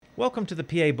Welcome to the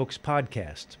PA Books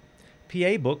podcast.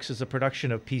 PA Books is a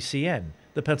production of PCN,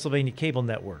 the Pennsylvania Cable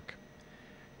Network.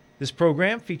 This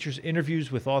program features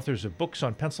interviews with authors of books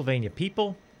on Pennsylvania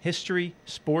people, history,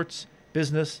 sports,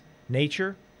 business,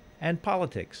 nature, and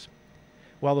politics.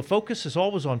 While the focus is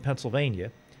always on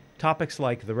Pennsylvania, topics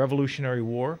like the Revolutionary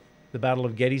War, the Battle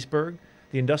of Gettysburg,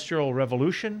 the Industrial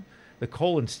Revolution, the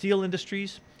coal and steel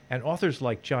industries, and authors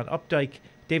like John Updike,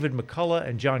 David McCullough,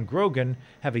 and John Grogan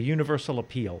have a universal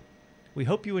appeal. We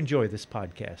hope you enjoy this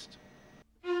podcast.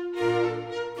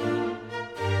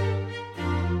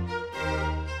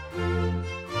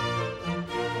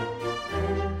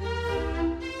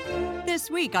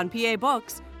 This week on PA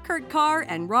Books, Kurt Carr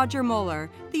and Roger Moeller,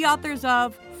 the authors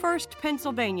of First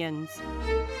Pennsylvanians.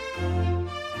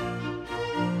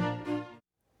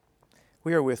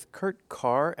 We are with Kurt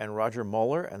Carr and Roger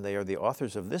Moeller, and they are the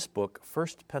authors of this book,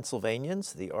 First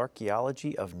Pennsylvanians, The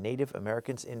Archaeology of Native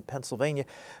Americans in Pennsylvania.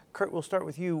 Kurt, we'll start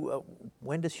with you.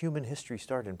 When does human history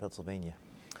start in Pennsylvania?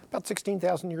 About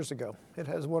 16,000 years ago.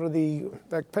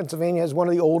 Pennsylvania has one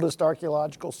of the oldest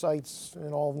archaeological sites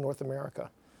in all of North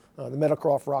America, the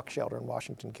Meadowcroft Rock Shelter in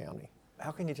Washington County. How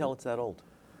can you tell it's that old?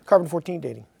 Carbon-14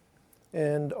 dating.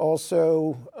 And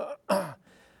also,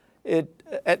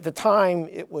 at the time,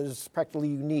 it was practically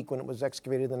unique when it was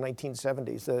excavated in the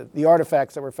 1970s. The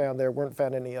artifacts that were found there weren't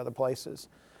found any other places.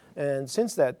 And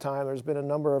since that time, there's been a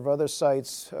number of other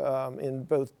sites in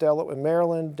both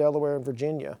Maryland, Delaware, and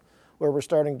Virginia, where we're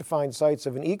starting to find sites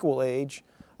of an equal age,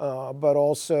 but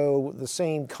also the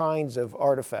same kinds of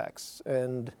artifacts.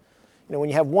 And when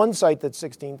you have one site that's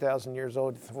 16,000 years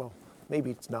old, well, maybe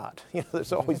it's not.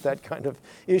 There's always that kind of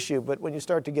issue. But when you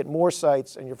start to get more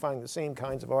sites and you're finding the same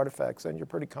kinds of artifacts, then you're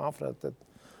pretty confident that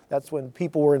that's when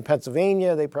people were in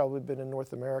Pennsylvania. They've probably been in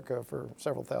North America for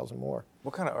several thousand more.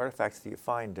 What kind of artifacts do you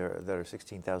find that are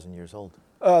 16,000 years old?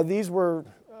 These were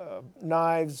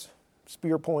knives,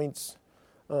 spear points,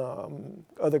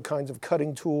 other kinds of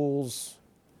cutting tools.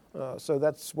 So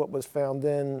that's what was found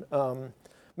then.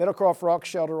 Meadowcroft Rock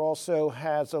Shelter also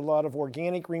has a lot of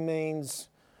organic remains,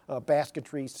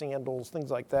 basketry, sandals,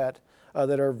 things like that,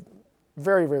 that are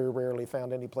very, very rarely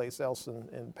found anyplace else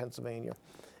in Pennsylvania.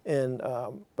 And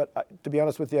but to be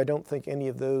honest with you, I don't think any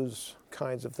of those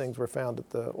kinds of things were found at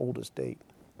the oldest date.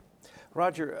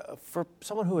 Roger, for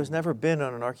someone who has never been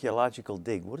on an archaeological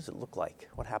dig, what does it look like?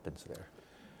 What happens there?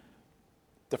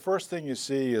 The first thing you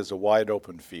see is a wide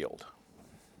open field.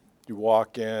 You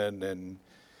walk in and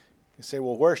you say,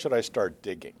 well, where should I start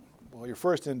digging? Well, your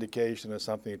first indication is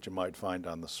something that you might find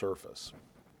on the surface.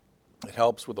 It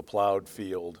helps with a plowed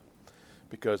field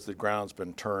because the ground's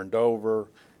been turned over,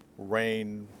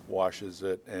 rain washes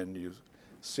it, and you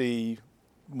see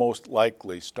most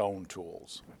likely stone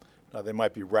tools. Now, they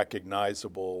might be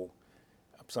recognizable.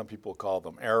 Some people call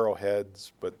them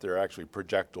arrowheads, but they're actually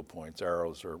projectile points.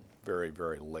 Arrows are very,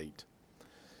 very late.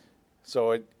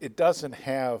 So it doesn't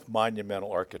have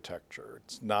monumental architecture.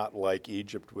 It's not like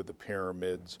Egypt with the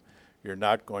pyramids. You're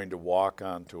not going to walk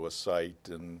onto a site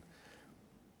and,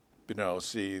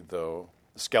 see the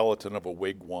skeleton of a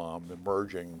wigwam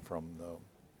emerging from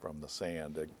the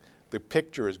sand. The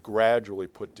picture is gradually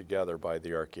put together by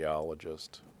the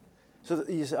archaeologist. So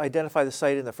you identify the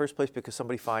site in the first place because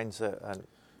somebody finds an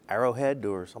arrowhead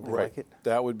or something right. like it?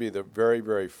 That would be the very,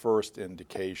 very first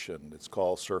indication. It's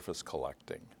called surface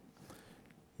collecting.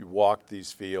 You walk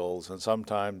these fields, and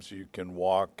sometimes you can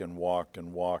walk and walk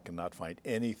and walk and not find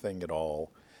anything at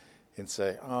all and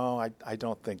say, oh, I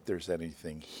don't think there's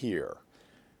anything here.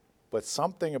 But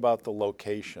something about the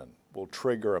location will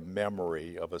trigger a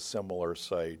memory of a similar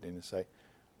site, and you say,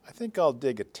 I think I'll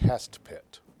dig a test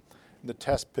pit. And the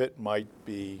test pit might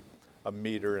be 1.5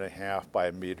 meters by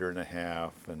 1.5 meters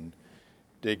and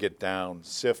dig it down,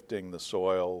 sifting the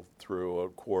soil through a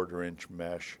 1/4-inch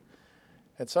mesh.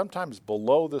 And sometimes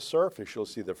below the surface, you'll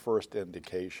see the first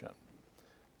indication.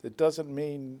 It doesn't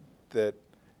mean that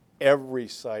every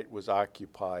site was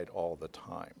occupied all the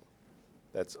time.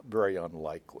 That's very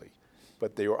unlikely.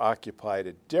 But they were occupied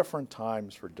at different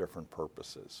times for different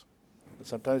purposes. And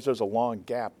sometimes there's a long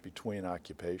gap between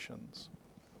occupations.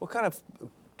 What kind of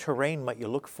terrain might you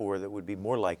look for that would be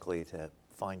more likely to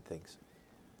find things?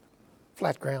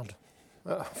 Flat ground,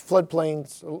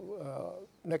 floodplains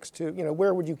next to,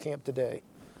 where would you camp today?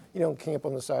 You don't camp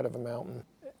on the side of a mountain.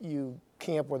 You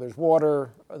camp where there's water,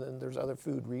 and then there's other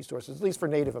food resources, at least for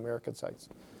Native American sites.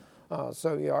 Our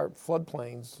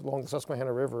floodplains along the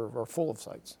Susquehanna River are full of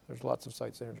sites. There's lots of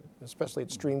sites there, especially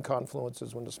at stream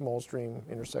confluences when the small stream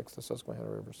intersects the Susquehanna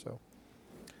River. So,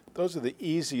 those are the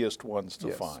easiest ones to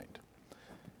find.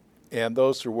 And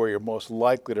those are where you're most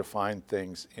likely to find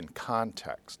things in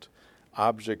context.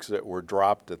 objects that were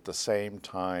dropped at the same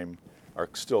time are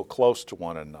still close to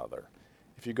one another.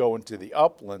 If you go into the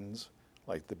uplands,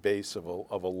 like the base of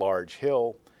a large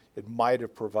hill, it might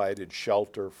have provided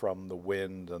shelter from the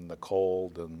wind and the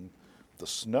cold and the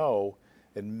snow,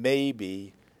 and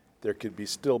maybe there could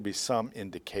still be some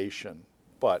indication.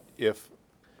 But if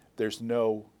there's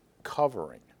no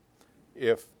covering,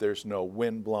 if there's no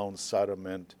wind-blown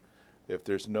sediment, if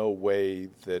there's no way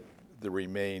that the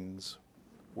remains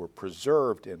were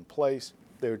preserved in place,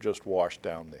 they would just wash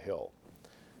down the hill.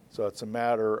 So it's a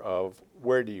matter of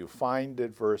where do you find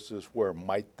it versus where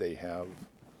might they have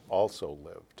also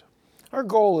lived. Our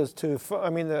goal is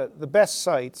the best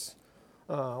sites,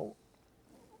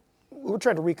 we're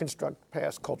trying to reconstruct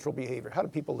past cultural behavior. How do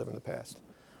people live in the past?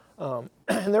 And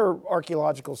there are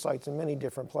archaeological sites in many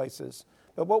different places.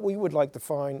 But what we would like to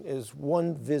find is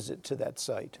one visit to that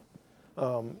site.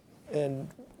 And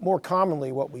more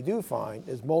commonly, what we do find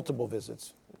is multiple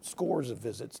visits, scores of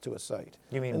visits to a site.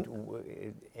 You mean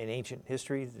in ancient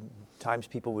history, times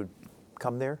people would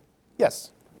come there?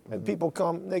 Yes. And people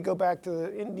come, they go back to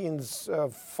the Indians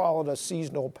followed a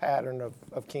seasonal pattern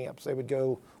of camps. They would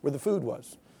go where the food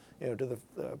was. To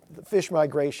the fish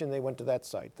migration, they went to that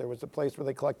site. There was a place where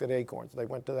they collected acorns. They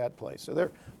went to that place.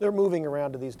 So they're moving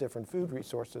around to these different food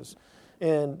resources.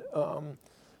 And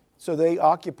so they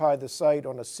occupy the site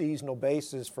on a seasonal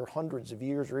basis for hundreds of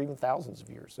years or even thousands of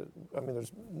years.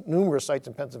 There's numerous sites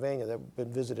in Pennsylvania that have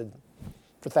been visited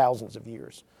for thousands of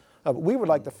years. But we would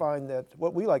like to find that,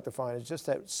 what we like to find is just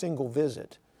that single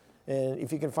visit. And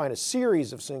if you can find a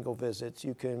series of single visits,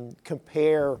 you can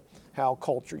compare how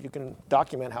culture, you can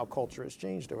document how culture has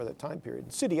changed over that time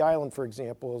period. City Island, for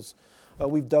example, is,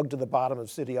 we've dug to the bottom of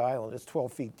City Island. It's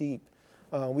 12 feet deep.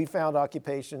 We found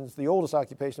occupations, the oldest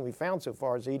occupation we found so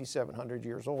far is 8,700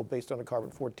 years old based on a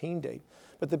carbon-14 date.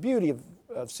 But the beauty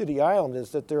of City Island is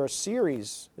that there are a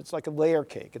series, it's like a layer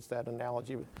cake, it's that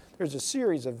analogy. There's a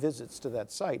series of visits to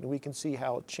that site, and we can see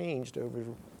how it changed over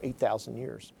 8,000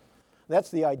 years. That's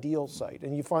the ideal site,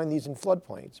 and you find these in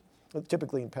floodplains,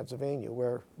 typically in Pennsylvania,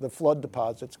 where the flood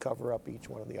deposits cover up each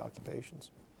one of the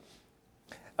occupations.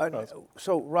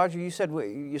 So, Roger, you said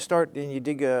you start and you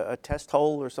dig a test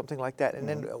hole or something like that, and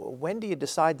then when do you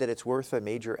decide that it's worth a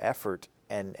major effort,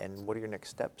 and what are your next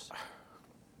steps?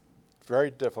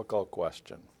 Very difficult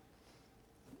question.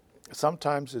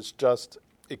 Sometimes it's just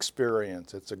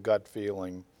experience. It's a gut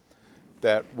feeling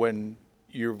that when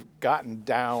you've gotten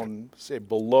down, say,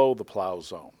 below the plow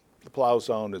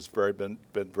zone has been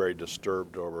very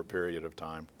disturbed over a period of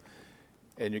time,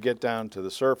 and you get down to the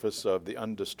surface of the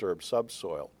undisturbed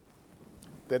subsoil.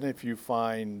 Then if you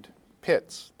find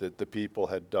pits that the people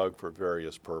had dug for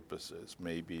various purposes,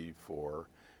 maybe for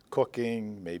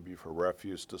cooking, maybe for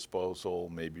refuse disposal,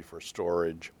 maybe for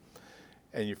storage,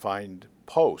 and you find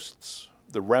posts,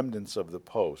 the remnants of the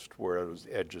post where it was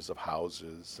edges of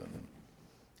houses and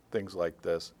things like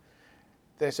this,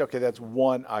 they say, okay, that's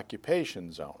one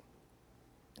occupation zone.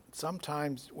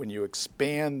 Sometimes when you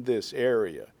expand this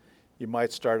area, you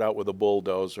might start out with a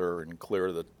bulldozer and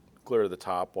clear the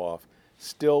top off,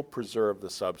 still preserve the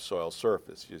subsoil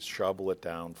surface. You shovel it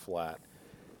down flat.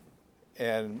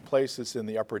 And places in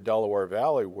the upper Delaware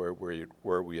Valley where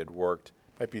we had worked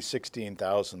might be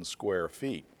 16,000 square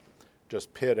feet,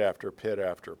 just pit after pit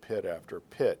after pit after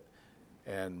pit,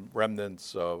 and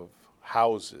remnants of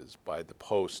houses by the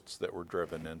posts that were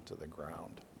driven into the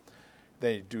ground.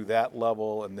 Then you do that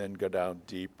level and then go down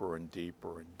deeper and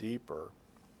deeper and deeper.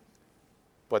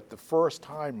 But the first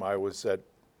time I was at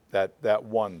that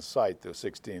one site, the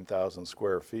 16,000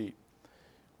 square feet,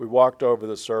 we walked over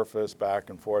the surface back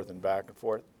and forth and back and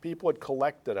forth. People had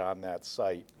collected on that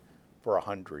site for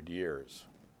 100 years.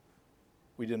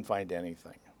 We didn't find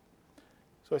anything.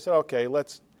 So I said, okay,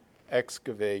 let's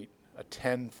excavate a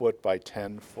 10-foot by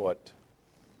 10-foot,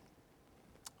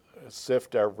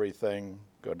 sift everything,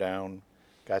 go down,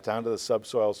 got down to the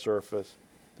subsoil surface.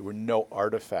 There were no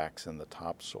artifacts in the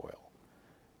topsoil.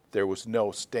 There was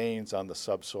no stains on the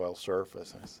subsoil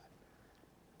surface. I said,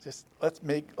 just let's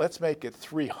make it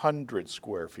 300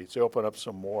 square feet. So open up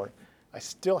some more. I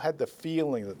still had the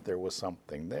feeling that there was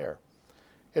something there.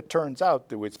 It turns out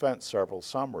that we'd spent several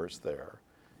summers there.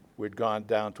 We'd gone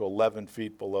down to 11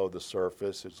 feet below the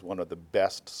surface. It's one of the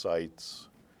best sites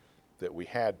that we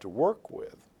had to work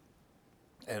with.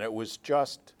 And it was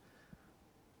just,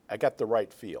 I got the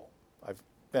right feel. I've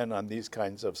been on these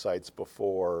kinds of sites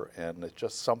before, and it's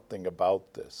just something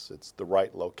about this. It's the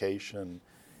right location.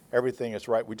 Everything is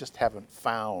right. We just haven't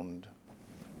found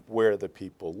where the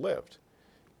people lived.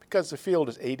 Because the field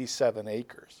is 87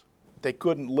 acres. They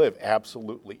couldn't live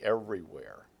absolutely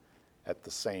everywhere at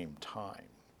the same time.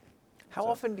 How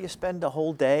often do you spend a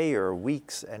whole day or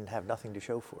weeks and have nothing to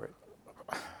show for it?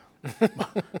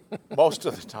 Most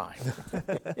of the time.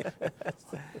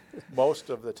 Most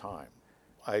of the time.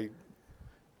 I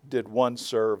did one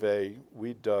survey.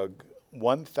 We dug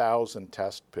 1,000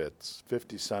 test pits,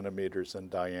 50 centimeters in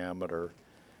diameter,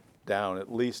 down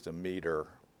at least a meter,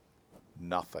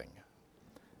 nothing.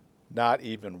 Not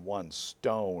even one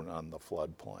stone on the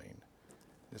floodplain.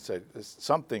 I said,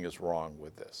 something is wrong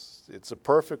with this. It's a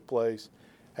perfect place.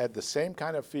 Had the same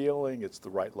kind of feeling. It's the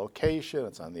right location.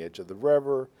 It's on the edge of the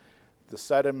river. The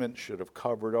sediment should have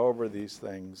covered over these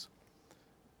things.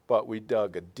 But we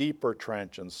dug a deeper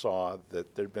trench and saw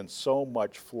that there'd been so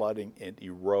much flooding and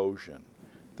erosion,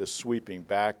 the sweeping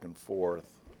back and forth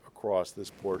across this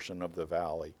portion of the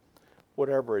valley.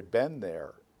 Whatever had been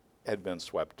there had been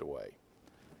swept away.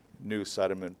 New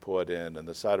sediment put in, and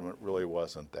the sediment really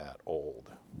wasn't that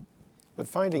old. But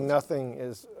finding nothing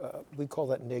is, we call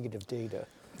that negative data.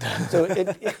 So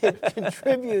it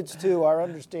contributes to our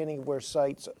understanding of where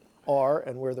sites are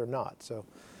and where they're not. So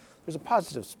there's a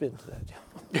positive spin to that.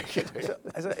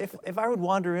 So, if I would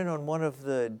wander in on one of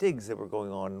the digs that were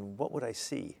going on, what would I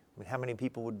see? I mean, how many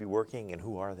people would be working and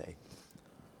who are they?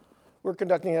 We're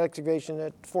conducting an excavation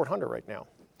at Fort Hunter right now.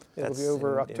 It'll be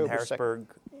over October 2nd. In Harrisburg?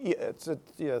 Yeah,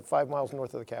 it's 5 miles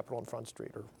north of the Capitol on Front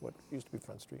Street, or what used to be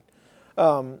Front Street.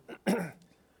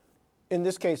 In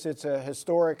this case, it's a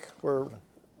historic, we're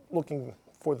looking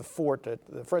for the fort, at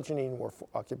the French and Indian War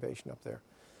occupation up there.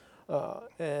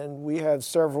 And we have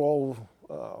several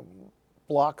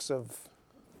blocks of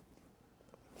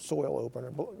soil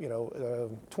open,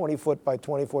 20 foot by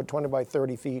 20 foot, 20 by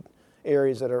 30 feet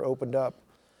areas that are opened up.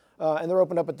 And they're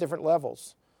opened up at different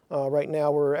levels. Right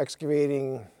now we're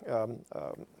excavating a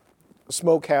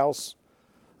smokehouse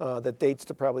that dates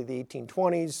to probably the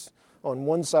 1820s. On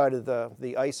one side of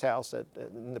the ice house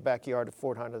in the backyard of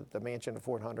Fort Hunter, the mansion of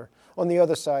Fort Hunter. On the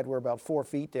other side, we're about 4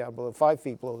 feet down below, 5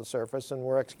 feet below the surface, and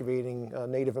we're excavating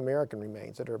Native American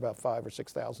remains that are about 5,000 or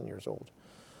 6,000 years old.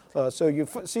 So you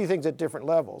see things at different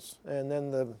levels, and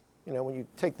then when you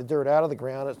take the dirt out of the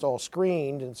ground, it's all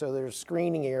screened, and so there's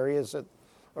screening areas that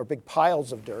are big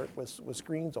piles of dirt with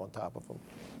screens on top of them.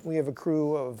 We have a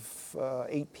crew of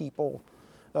 8 people,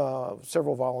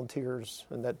 several volunteers,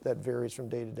 and that varies from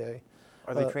day to day.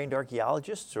 Are they trained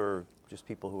archaeologists or just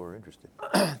people who are interested?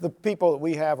 The people that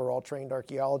we have are all trained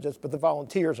archaeologists, but the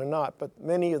volunteers are not. But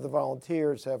many of the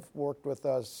volunteers have worked with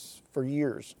us for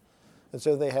years, and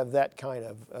so they have that kind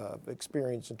of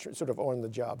experience and sort of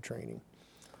on-the-job training.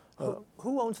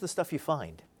 Who owns the stuff you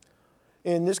find?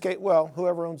 In this case, well,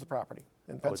 whoever owns the property.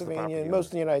 In Pennsylvania and most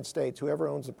of the United States, whoever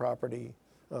owns the property,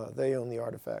 they own the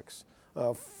artifacts.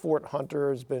 Fort Hunter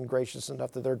has been gracious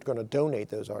enough that they're going to donate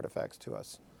those artifacts to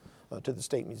us, to the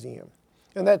State Museum.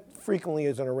 And that frequently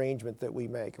is an arrangement that we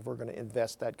make. If we're going to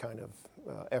invest that kind of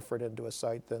effort into a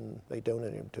site, then they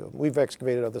donate them to them. We've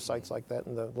excavated other sites like that,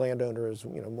 and the landowner is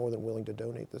more than willing to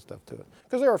donate this stuff to it.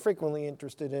 Because they are frequently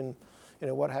interested in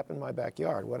what happened in my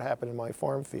backyard, what happened in my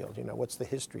farm field, what's the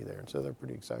history there. And so they're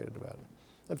pretty excited about it.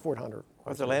 At Fort Hunter.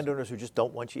 Are there landowners who just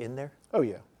don't want you in there? Oh,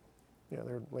 yeah. Yeah,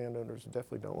 there are landowners who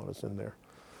definitely don't want us in there.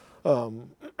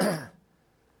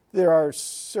 There are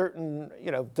certain,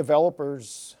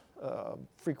 developers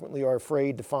frequently are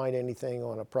afraid to find anything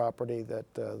on a property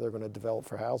that they're going to develop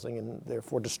for housing and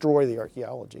therefore destroy the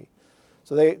archaeology.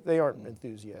 So they aren't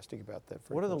enthusiastic about that.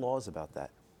 What are the laws about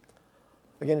that?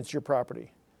 Again, it's your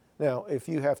property. Now, if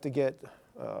you have to get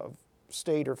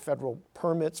state or federal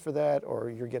permits for that, or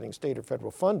you're getting state or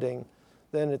federal funding,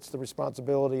 then it's the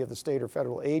responsibility of the state or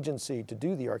federal agency to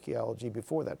do the archaeology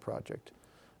before that project.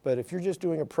 But if you're just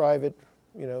doing a private,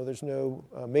 there's no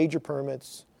major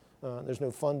permits, there's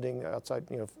no funding outside,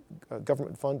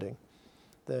 government funding,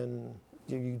 then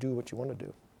you do what you want to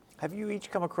do. Have you each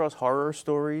come across horror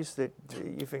stories that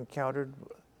you've encountered?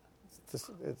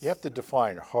 You have to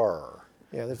define horror.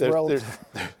 Yeah, there's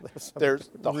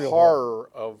the horror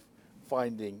of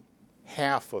finding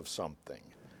half of something.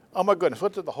 Oh my goodness,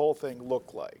 what did the whole thing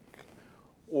look like?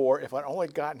 Or if I'd only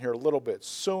gotten here a little bit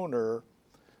sooner,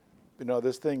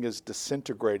 this thing is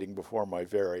disintegrating before my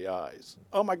very eyes.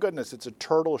 Oh my goodness, it's a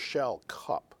turtle shell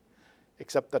cup,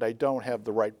 except that I don't have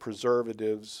the right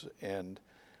preservatives and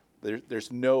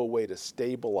there's no way to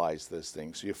stabilize this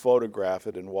thing. So you photograph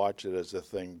it and watch it as the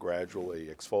thing gradually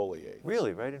exfoliates.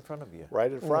 Really, right in front of you?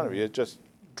 Right in front of you. It just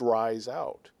dries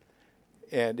out.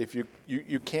 And if you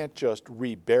can't just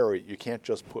rebury it, you can't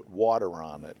just put water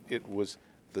on it. It was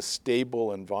the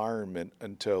stable environment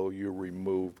until you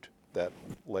removed that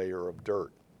layer of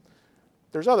dirt.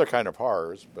 There's other kind of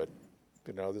horrors, but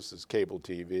this is cable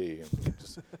TV,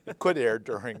 and it could air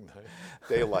during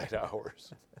the daylight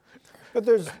hours. But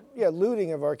there's,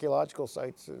 looting of archaeological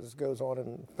sites goes on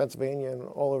in Pennsylvania and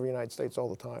all over the United States all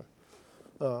the time.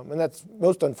 And that's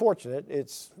most unfortunate.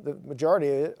 The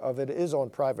majority of it is on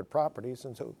private properties,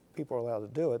 and so people are allowed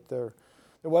to do it. There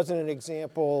wasn't an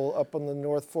example up on the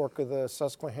North Fork of the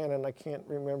Susquehanna, and I can't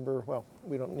remember, well,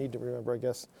 we don't need to remember, I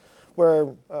guess,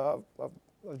 where a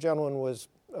gentleman was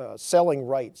selling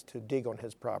rights to dig on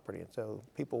his property. And so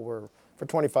people were, for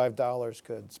 $25,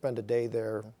 could spend a day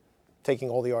there taking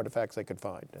all the artifacts they could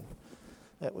find. And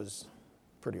that was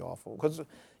pretty awful. Because,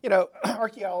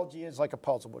 archaeology is like a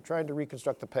puzzle. We're trying to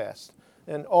reconstruct the past.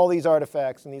 And all these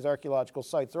artifacts and these archaeological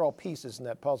sites, they're all pieces in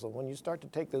that puzzle. When you start to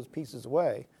take those pieces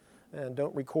away and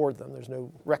don't record them, there's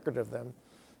no record of them,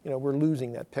 we're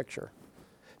losing that picture.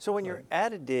 So when you're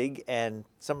at a dig and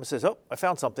someone says, oh, I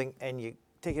found something, and you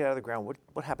take it out of the ground,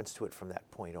 what happens to it from that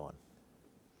point on?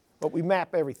 But we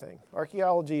map everything.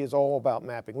 Archaeology is all about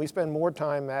mapping. We spend more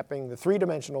time mapping the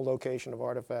three-dimensional location of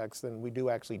artifacts than we do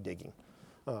actually digging.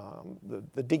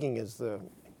 The digging is the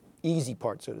easy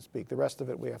part, so to speak. The rest of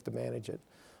it, we have to manage it.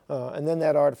 And then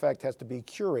that artifact has to be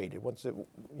curated. Once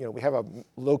we have a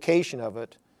location of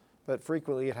it, but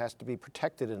frequently it has to be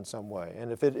protected in some way.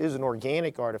 And if it is an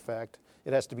organic artifact,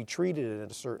 it has to be treated in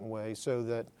a certain way so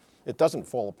that it doesn't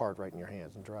fall apart right in your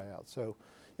hands and dry out. So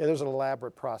there's an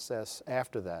elaborate process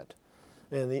after that.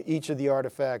 And each of the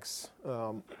artifacts,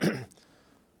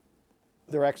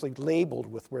 they're actually labeled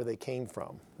with where they came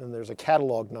from. And there's a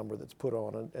catalog number that's put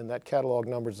on it, and that catalog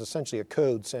number is essentially a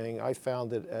code saying, I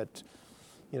found it at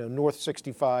North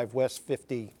 65, West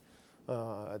 50,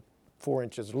 4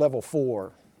 inches, level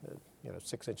 4,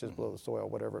 6 inches below the soil,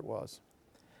 whatever it was.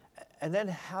 And then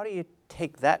how do you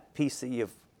take that piece that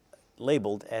you've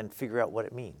labeled and figure out what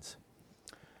it means?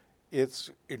 It's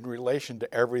in relation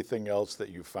to everything else that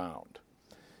you found,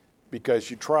 because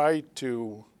you try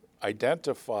to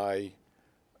identify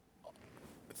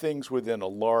things within a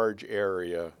large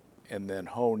area and then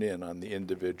hone in on the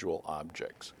individual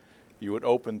objects. You would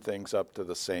open things up to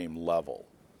the same level,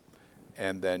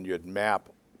 and then you'd map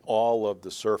all of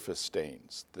the surface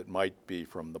stains that might be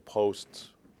from the posts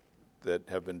that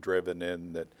have been driven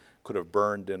in that could have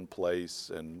burned in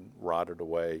place and rotted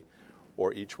away,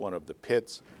 or each one of the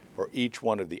pits, or each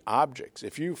one of the objects.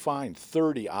 If you find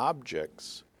 30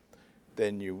 objects,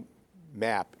 then you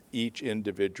map each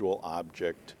individual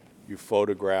object, you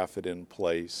photograph it in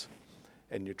place,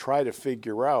 and you try to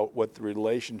figure out what the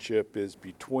relationship is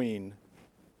between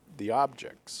the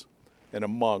objects and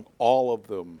among all of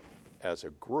them as a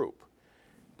group.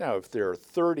 Now, if there are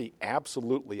 30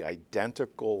 absolutely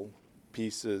identical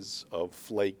pieces of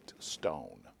flaked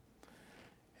stone,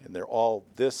 and they're all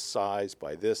this size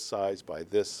by this size by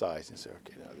this size, and you say,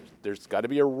 okay, now there's got to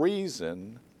be a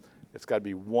reason. It's got to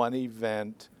be one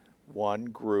event, one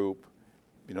group.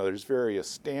 There's various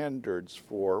standards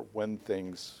for when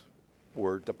things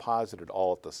were deposited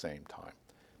all at the same time.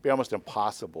 It'd be almost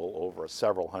impossible over a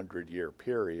several hundred-year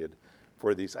period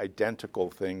for these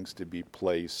identical things to be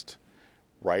placed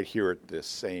right here at this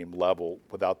same level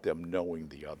without them knowing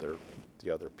the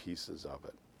other pieces of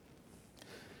it.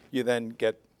 You then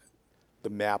get the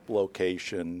map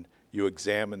location, you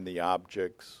examine the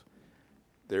objects.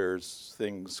 There's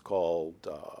things called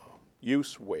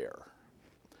use wear.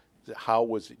 How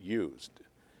was it used?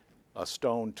 A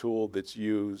stone tool that's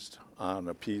used on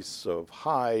a piece of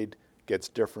hide gets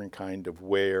different kind of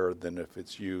wear than if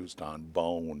it's used on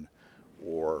bone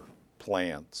or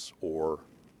plants or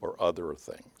other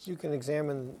things. You can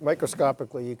examine,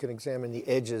 microscopically, you can examine the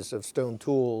edges of stone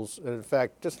tools. And in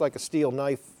fact, just like a steel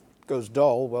knife goes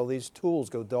dull, well, these tools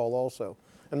go dull also.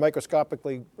 And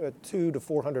microscopically, at 200 to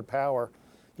 400 power,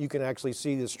 you can actually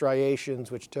see the striations,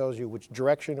 which tells you which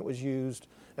direction it was used,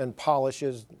 and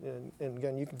polishes. And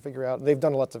again, you can figure out, and they've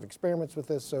done lots of experiments with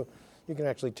this, so you can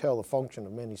actually tell the function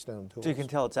of many stone tools. So you can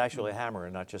tell it's actually a hammer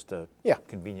and not just a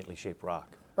conveniently shaped rock.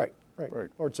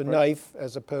 Right. Or it's a knife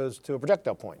as opposed to a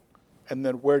projectile point. And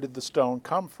then where did the stone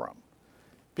come from?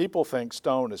 People think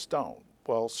stone is stone.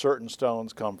 Well, certain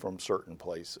stones come from certain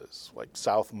places, like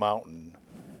South Mountain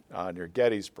near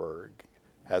Gettysburg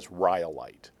has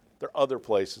rhyolite. There are other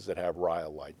places that have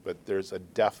rhyolite, but there's a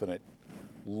definite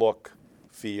look,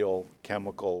 feel,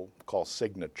 chemical called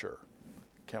signature,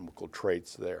 chemical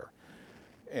traits there.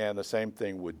 And the same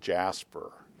thing with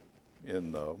jasper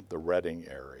in the Reading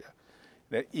area.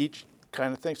 Now, each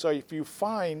kind of thing. So if you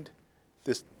find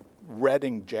this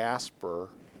Reading jasper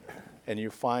and you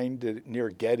find it near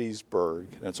Gettysburg,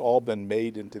 and it's all been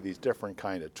made into these different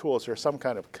kind of tools, there's some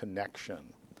kind of connection.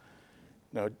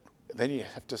 Now, then you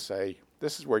have to say,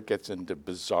 this is where it gets into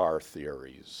bizarre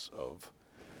theories of,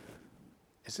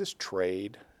 is this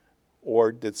trade?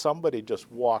 Or did somebody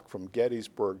just walk from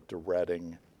Gettysburg to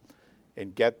Reading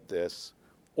and get this?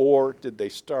 Or did they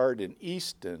start in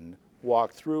Easton,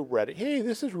 walk through Reading, hey,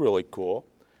 this is really cool,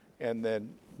 and then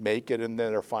make it, and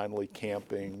then they're finally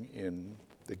camping in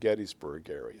the Gettysburg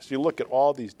area. So you look at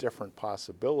all these different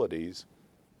possibilities.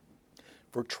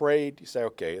 For trade, you say,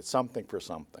 okay, it's something for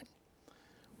something.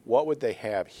 What would they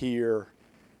have here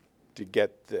to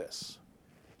get this?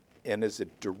 And is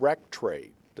it direct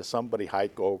trade? Does somebody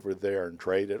hike over there and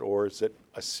trade it, or is it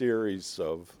a series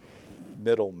of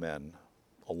middlemen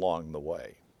along the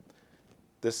way?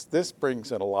 This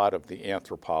brings in a lot of the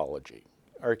anthropology.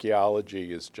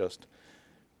 Archaeology is just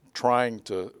trying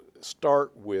to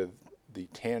start with the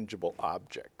tangible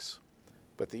objects.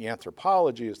 But the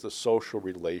anthropology is the social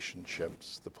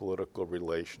relationships, the political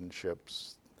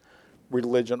relationships,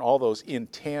 religion, all those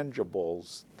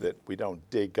intangibles that we don't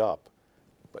dig up.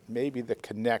 But maybe the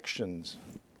connections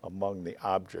among the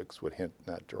objects would hint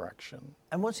in that direction.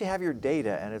 And once you have your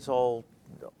data and it's all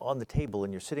on the table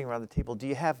and you're sitting around the table, do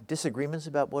you have disagreements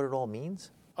about what it all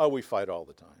means? Oh, we fight all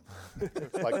the time.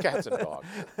 It's like cats and dogs.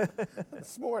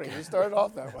 This morning, you started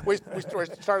off that way. We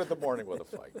started the morning with a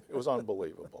fight. It was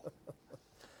unbelievable.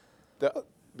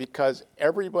 Because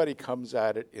everybody comes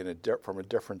at it from a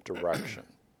different direction.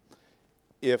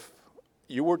 If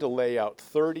you were to lay out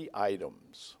 30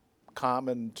 items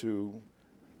common to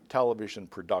television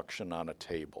production on a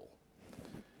table,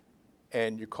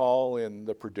 and you call in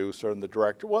the producer and the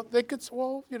director, well, they could say,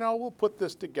 well, we'll put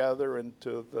this together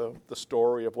into the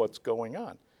story of what's going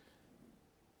on.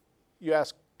 You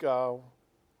ask, one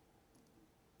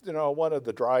of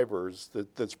the drivers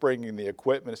that's bringing the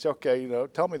equipment, and say, okay,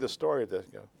 tell me the story of this.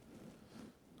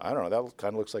 I don't know, that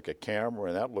kind of looks like a camera,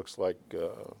 and that looks like,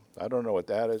 I don't know what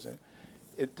that is.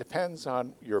 It depends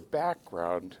on your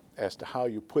background as to how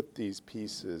you put these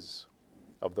pieces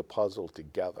of the puzzle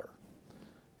together.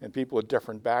 And people with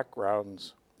different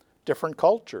backgrounds, different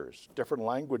cultures, different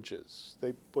languages,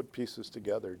 they put pieces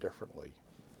together differently.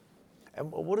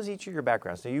 And what is each of your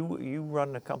backgrounds? Now, you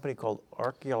run a company called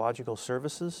Archaeological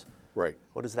Services? Right.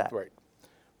 What is that? Right.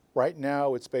 Right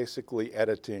now, it's basically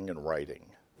editing and writing.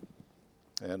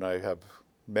 And I have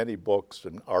many books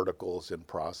and articles in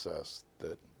process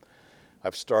that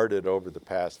I've started over the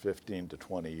past 15 to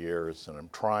 20 years, and I'm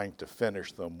trying to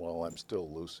finish them while I'm still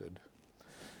lucid.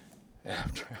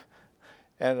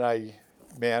 And I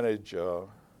manage a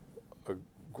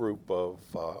group of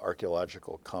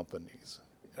archaeological companies,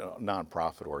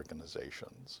 nonprofit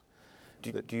organizations.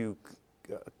 Do you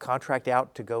contract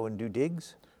out to go and do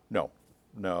digs? No,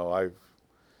 I've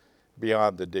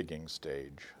beyond the digging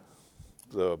stage.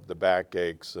 The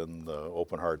backaches and the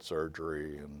open heart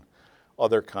surgery and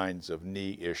other kinds of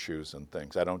knee issues and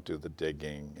things. I don't do the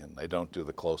digging, and I don't do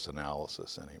the close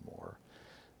analysis anymore.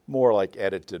 More like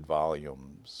edited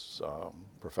volumes,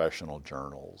 professional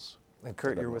journals. And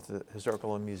Kurt, you're with the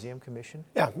Historical and Museum Commission?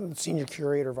 Yeah, I'm the Senior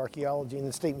Curator of Archaeology in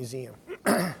the State Museum.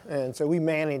 And so we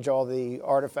manage all the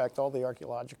artifacts, all the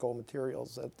archaeological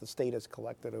materials that the state has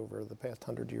collected over the past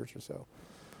 100 years or so.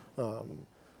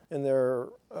 And there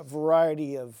are a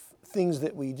variety of things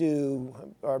that we do.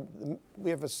 We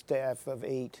have a staff of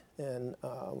 8, and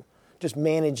just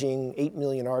managing 8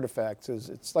 million artifacts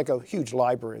it's like a huge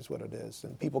library is what it is.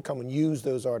 And people come and use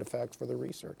those artifacts for their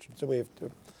research. So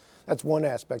that's one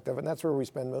aspect of it, and that's where we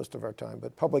spend most of our time.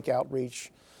 But public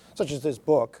outreach, such as this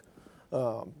book,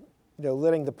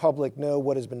 letting the public know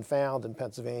what has been found in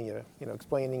Pennsylvania,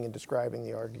 explaining and describing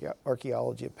the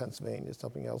archaeology of Pennsylvania is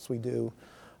something else we do.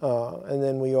 And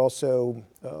then we also,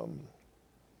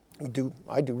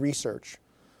 I do research.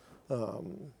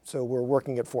 So we're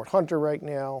working at Fort Hunter right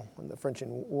now on the French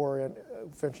and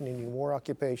Indian War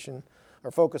occupation,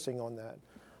 are focusing on that.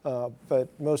 But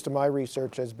most of my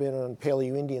research has been on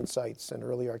Paleo-Indian sites and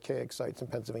early archaic sites in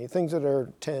Pennsylvania, things that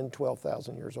are 10,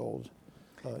 12,000 years old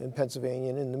in Pennsylvania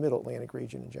and in the Middle Atlantic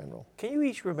region in general. Can you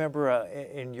each remember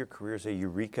in your careers a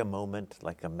eureka moment,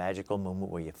 like a magical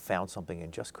moment where you found something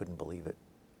and just couldn't believe it?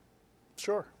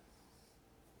 Sure.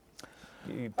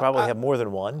 You probably have more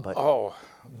than one, but...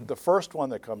 The first one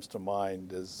that comes to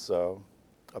mind is a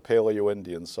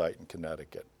Paleo-Indian site in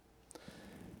Connecticut.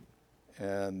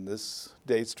 And this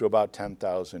dates to about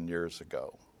 10,000 years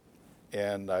ago.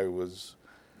 And I was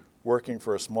working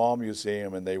for a small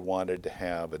museum, and they wanted to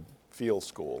have a field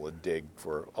school, a dig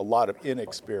for a lot of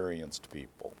inexperienced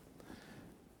people.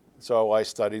 So I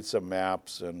studied some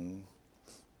maps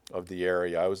of the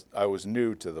area. I was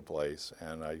new to the place,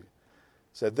 and I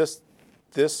said, this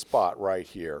spot right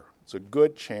here, it's a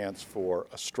good chance for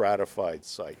a stratified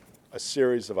site, a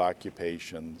series of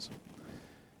occupations.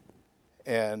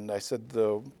 And I said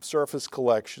the surface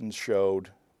collections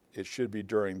showed it should be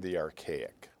during the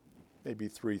Archaic, maybe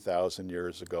 3,000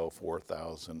 years ago,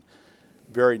 4,000.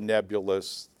 Very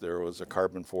nebulous. There was a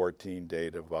carbon-14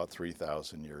 date of about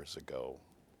 3,000 years ago,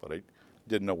 but I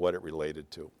didn't know what it related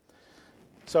to.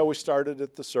 So we started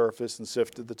at the surface and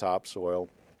sifted the topsoil.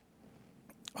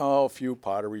 Oh, a few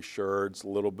pottery sherds, a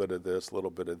little bit of this, a little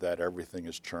bit of that, everything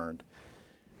is churned.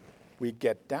 We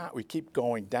get down, we keep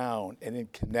going down, and in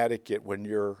Connecticut, when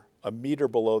you're a meter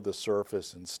below the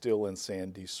surface and still in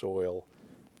sandy soil,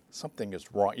 something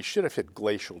is wrong. You should have hit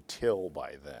glacial till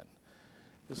by then.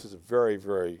 This is a very,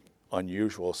 very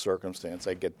unusual circumstance.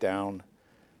 I get down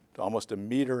to almost 1.5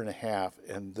 meters,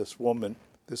 and this woman,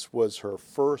 this was her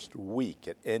first week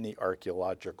at any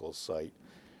archaeological site.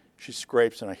 She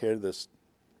scrapes, and I hear this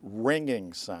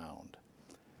ringing sound.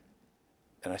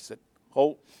 And I said,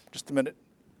 "Oh, just a minute."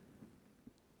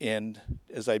 And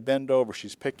as I bend over,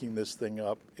 she's picking this thing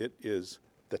up. It is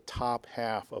the top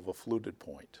half of a fluted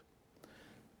point.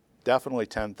 Definitely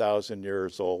 10,000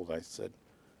 years old. I said,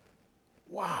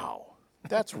 "Wow,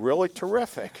 that's really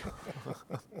terrific."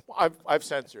 I've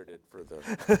censored it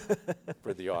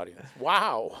for the audience.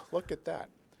 Wow, look at that.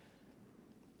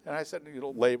 And I said,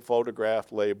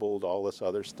 photographed, labeled, all this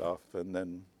other stuff. And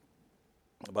then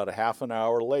about a half an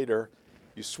hour later,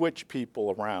 you switch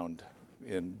people around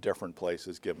in different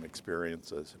places, give them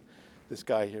experiences. This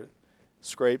guy here,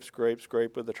 scrape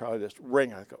with the trowel, just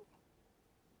ring. I go,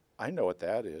 "I know what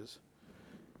that is.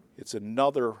 It's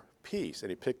another piece." And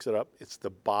he picks it up. It's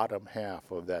the bottom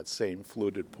half of that same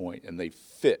fluted point, and they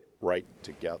fit right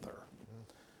together. Mm-hmm.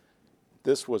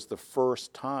 This was the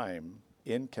first time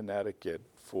in Connecticut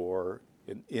for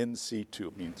an in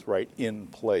situ, means right in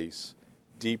place,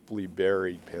 deeply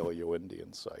buried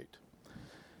Paleo-Indian site.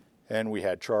 And we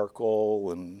had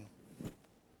charcoal, and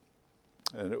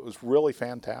it was really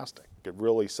fantastic. It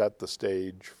really set the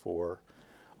stage for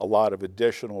a lot of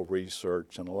additional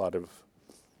research and a lot of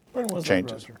When was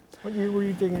changes. That, Roger? What year were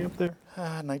you digging up there?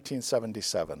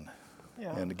 1977,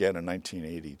 Yeah. and again in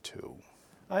 1982.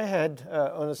 I had,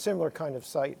 on a similar kind of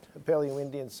site, a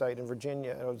Paleo-Indian site in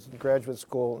Virginia. I was in graduate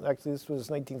school. Actually, this was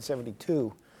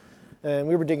 1972. And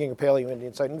we were digging a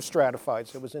Paleo-Indian site. And it was stratified,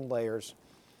 so it was in layers.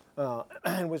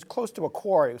 And it was close to a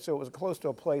quarry, so it was close to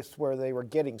a place where they were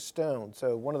getting stone.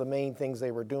 So one of the main things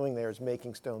they were doing there is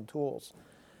making stone tools.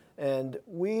 And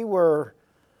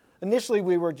initially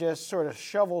we were just sort of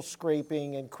shovel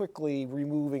scraping and quickly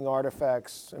removing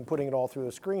artifacts and putting it all through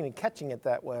a screen and catching it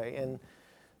that way. And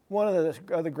one of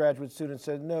the other graduate students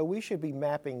said, "No, we should be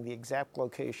mapping the exact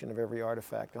location of every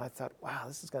artifact." And I thought, wow,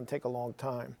 this is going to take a long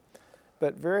time.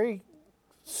 But very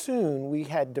soon we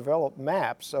had developed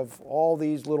maps of all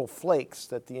these little flakes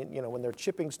that when they're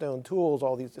chipping stone tools,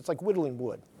 it's like whittling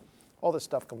wood. All this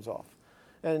stuff comes off.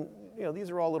 And these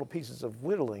are all little pieces of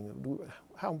whittling.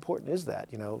 How important is that?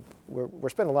 We're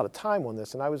spending a lot of time on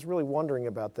this, and I was really wondering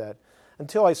about that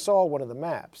until I saw one of the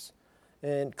maps.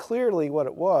 And clearly what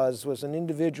it was an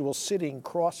individual sitting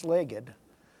cross-legged.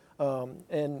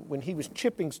 And when he was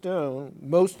chipping stone,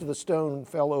 most of the stone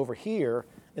fell over here,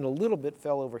 and a little bit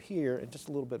fell over here, and just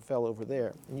a little bit fell over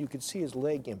there. And you could see his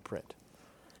leg imprint.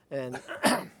 And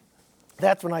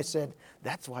that's when I said,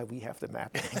 that's why we have to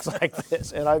map things like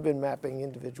this. And I've been mapping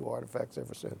individual artifacts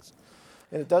ever since.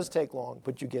 And it does take long,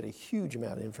 but you get a huge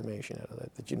amount of information out of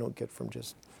that you don't get from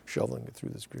just shoveling it through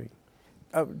the screen.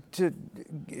 To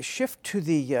shift to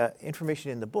the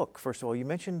information in the book, first of all, you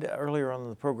mentioned earlier on in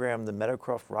the program the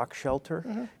Meadowcroft Rock Shelter.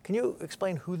 Mm-hmm. Can you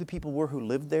explain who the people were who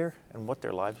lived there and what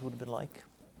their lives would have been like?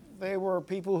 They were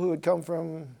people who had come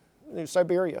from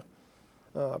Siberia,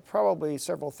 probably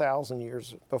several thousand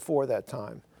years before that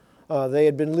time. They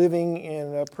had been living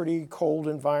in a pretty cold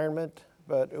environment,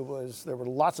 but there were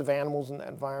lots of animals in that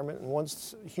environment. And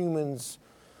once humans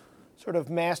sort of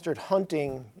mastered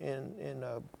hunting in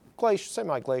a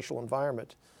semi-glacial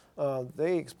environment,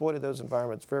 they exploited those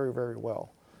environments very, very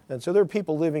well. And so there are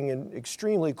people living in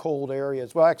extremely cold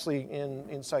areas. Well, actually,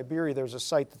 in Siberia, there's a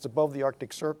site that's above the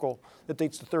Arctic Circle that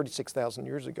dates to 36,000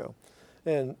 years ago.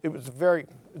 And it's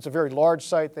a very large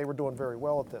site. They were doing very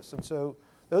well at this. And so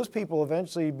those people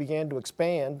eventually began to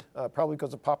expand, probably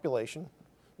because of population.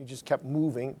 You just kept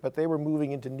moving, but they were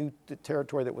moving into new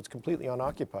territory that was completely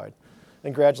unoccupied,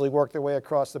 and gradually worked their way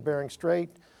across the Bering Strait,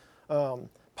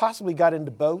 possibly got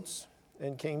into boats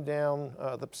and came down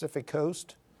the Pacific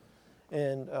coast,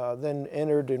 and then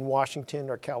entered in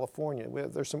Washington or California.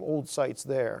 There's some old sites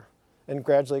there, and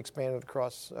gradually expanded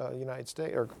across the United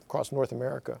States or across North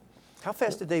America. How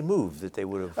fast did they move that they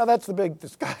would have? Now, that's the big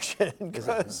discussion,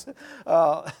 because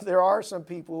there are some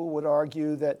people who would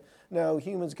argue that, no,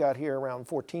 humans got here around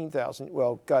 14,000,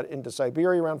 got into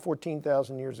Siberia around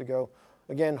 14,000 years ago,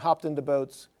 again, hopped into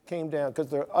boats, came down, because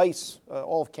the ice,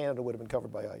 all of Canada would have been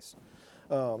covered by ice.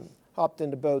 Hopped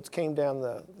into boats, came down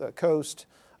the coast,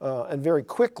 and very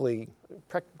quickly,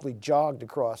 practically jogged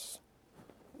across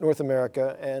North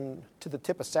America and to the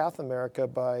tip of South America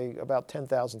by about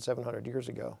 10,700 years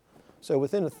ago. So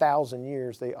within 1,000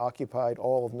 years, they occupied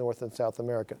all of North and South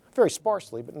America. Very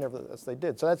sparsely, but nevertheless they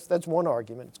did. So that's one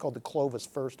argument. It's called the Clovis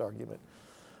first argument.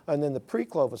 And then the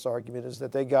pre-Clovis argument is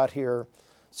that they got here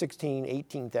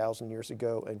 18,000 years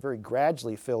ago and very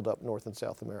gradually filled up North and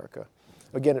South America.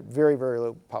 Again, at very, very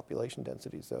low population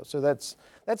densities, though. So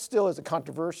that still is a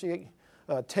controversy.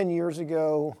 10 years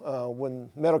ago, when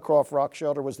Meadowcroft Rock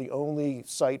Shelter was the only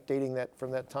site dating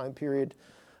from that time period,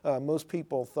 most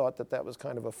people thought that was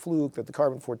kind of a fluke, that the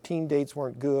carbon-14 dates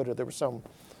weren't good, or there was some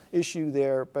issue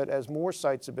there. But as more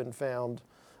sites have been found,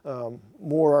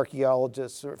 more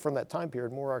archaeologists from that time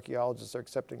period, more archaeologists are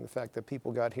accepting the fact that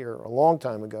people got here a long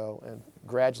time ago and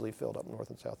gradually filled up North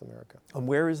and South America. And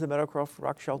where is the Meadowcroft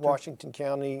Rock Shelter? Washington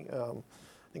County.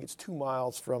 I think it's 2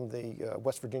 miles from the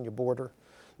West Virginia border,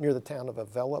 near the town of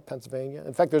Avella, Pennsylvania.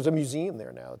 In fact, there's a museum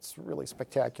there now. It's really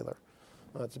spectacular.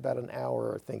 It's about an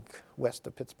hour, I think, west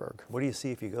of Pittsburgh. What do you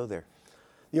see if you go there?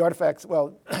 The artifacts,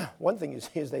 well, one thing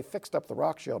is they fixed up the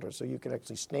rock shelter so you can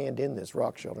actually stand in this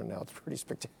rock shelter now. It's pretty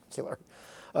spectacular.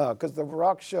 Because the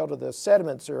rock shelter, the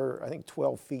sediments are, I think,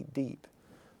 12 feet deep,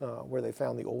 where they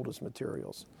found the oldest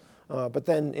materials. But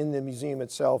then in the museum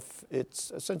itself,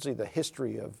 it's essentially the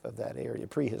history of that area,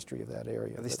 prehistory of that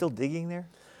area. Are they still digging there?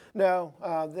 No,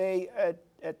 they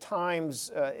at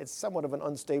times, it's somewhat of an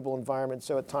unstable environment,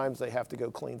 so at times they have to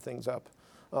go clean things up,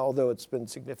 although it's been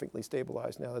significantly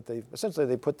stabilized now that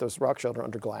they put this rock shelter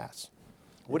under glass.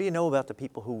 What do you know about the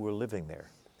people who were living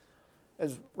there?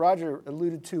 As Roger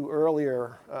alluded to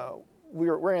earlier,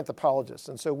 we're anthropologists,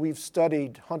 and so we've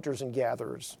studied hunters and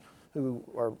gatherers who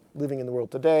are living in the world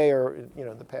today or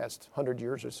in the past 100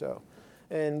 years or so.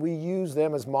 And we use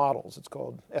them as models. It's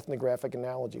called ethnographic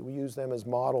analogy. We use them as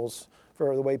models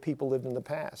for the way people lived in the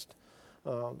past.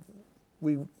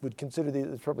 We would consider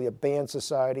it's probably a band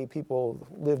society. People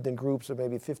lived in groups of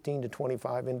maybe 15 to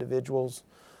 25 individuals.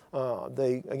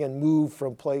 They, again, moved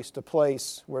from place to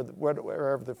place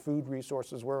wherever the food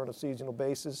resources were on a seasonal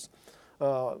basis.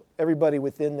 Everybody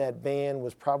within that band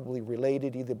was probably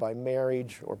related either by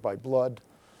marriage or by blood.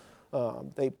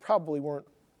 They probably weren't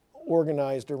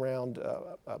organized around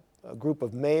a group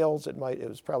of males. It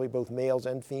was probably both males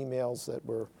and females that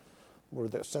were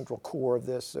the central core of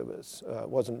this. It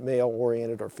wasn't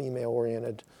male-oriented or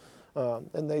female-oriented.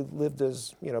 And they lived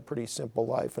as, pretty simple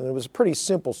life. And it was a pretty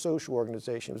simple social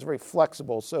organization. It was very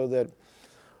flexible so that,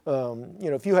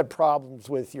 if you had problems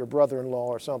with your brother-in-law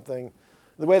or something,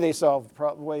 the way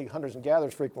the way hunters and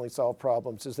gatherers frequently solve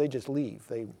problems is they just leave.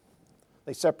 They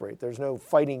separate. There's no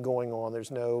fighting going on.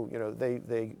 There's no,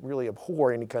 they really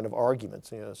abhor any kind of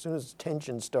arguments. As soon as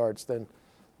tension starts, then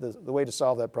the way to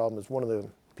solve that problem is one of the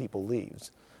people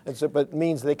leaves. And so, but it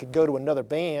means they could go to another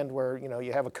band where,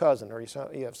 you have a cousin or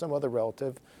you have some other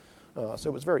relative. So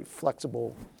it was a very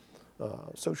flexible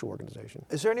social organization.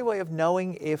 Is there any way of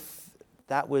knowing if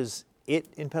that was it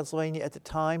in Pennsylvania at the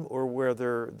time, or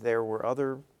whether there were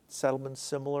other settlements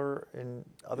similar in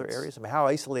other areas? I mean, how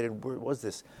isolated was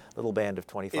this little band of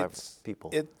 25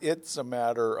 people? It's a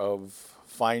matter of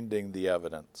finding the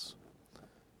evidence.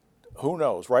 Who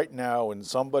knows? Right now, in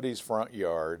somebody's front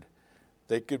yard,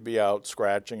 they could be out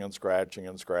scratching and scratching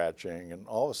and scratching, and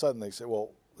all of a sudden they say, "Well,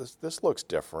 this looks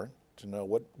different.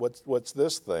 What's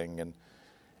this thing?"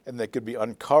 And they could be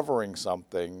uncovering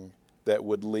something that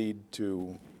would lead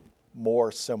to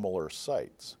more similar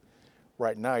sites.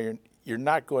 Right now, you're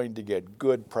not going to get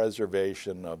good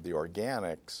preservation of the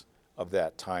organics of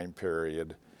that time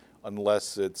period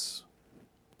unless it's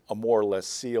a more or less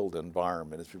sealed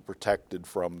environment. It's protected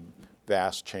from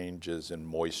vast changes in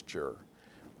moisture.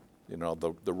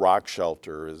 The rock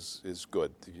shelter is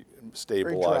good.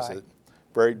 Stabilize it.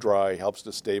 Very dry, helps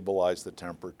to stabilize the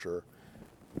temperature.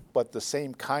 But the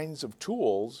same kinds of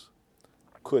tools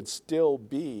could still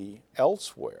be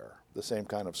elsewhere, the same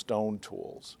kind of stone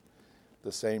tools,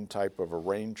 the same type of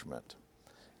arrangement.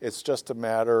 It's just a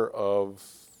matter of,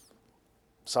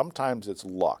 sometimes it's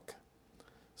luck.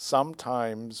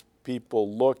 Sometimes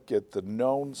people look at the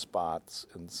known spots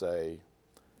and say,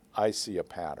 I see a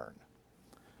pattern.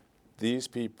 These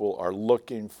people are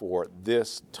looking for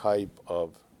this type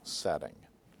of setting.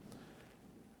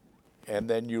 And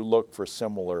then you look for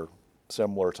similar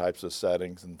types of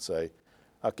settings and say,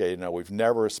 okay, we've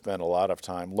never spent a lot of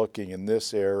time looking in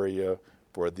this area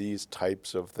for these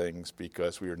types of things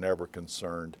because we were never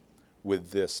concerned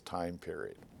with this time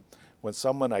period. When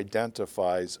someone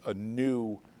identifies a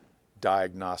new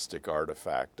diagnostic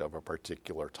artifact of a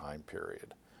particular time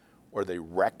period, or they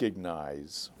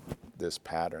recognize this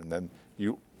pattern. Then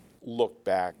you look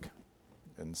back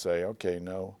and say, okay,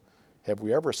 no, have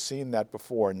we ever seen that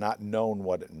before and not known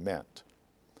what it meant?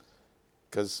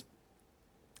 Because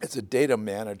it's a data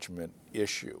management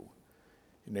issue.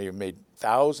 You know, you've made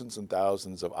thousands and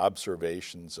thousands of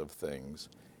observations of things,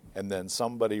 and then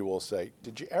somebody will say,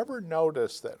 did you ever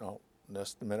notice that? Oh,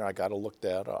 just a minute, I got to look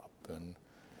that up. And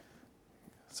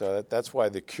so that's why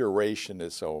the curation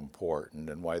is so important,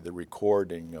 and why the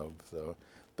recording of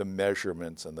the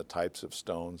measurements and the types of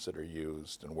stones that are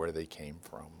used and where they came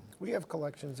from. We have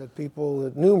collections that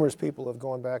numerous people have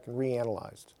gone back and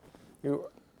reanalyzed.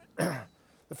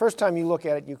 The first time you look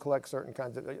at it, you collect certain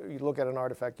kinds of, you look at an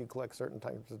artifact, you collect certain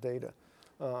types of data.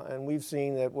 And we've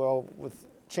seen that, well, with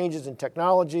changes in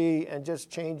technology and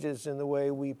just changes in the way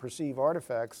we perceive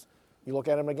artifacts, you look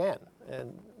at them again.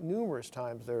 And numerous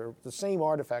times the same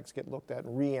artifacts get looked at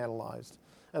and reanalyzed.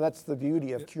 And that's the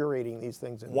beauty of curating these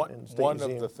things in State One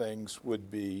Museum. of the things would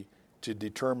be to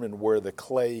determine where the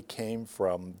clay came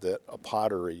from that a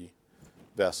pottery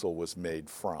vessel was made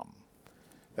from.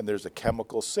 And there's a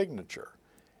chemical signature.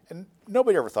 And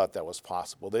nobody ever thought that was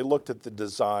possible. They looked at the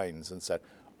designs and said,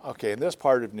 okay, in this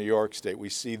part of New York State, we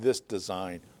see this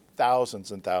design,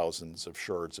 thousands and thousands of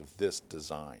sherds of this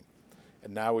design.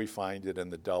 And now we find it in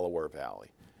the Delaware Valley.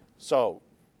 So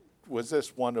was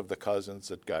this one of the cousins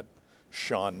that got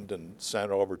shunned and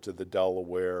sent over to the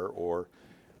Delaware, or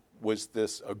was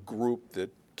this a group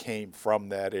that came from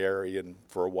that area and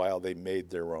for a while they made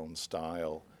their own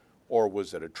style? Or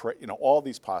was it all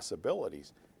these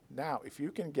possibilities. Now, if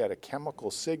you can get a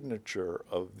chemical signature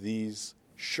of these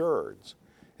sherds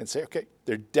and say, okay,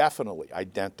 they're definitely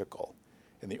identical,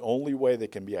 and the only way they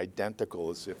can be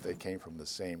identical is if they came from the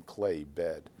same clay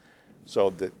bed, so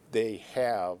that they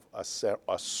have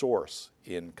a source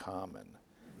in common,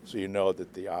 so you know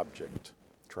that the object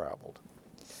traveled.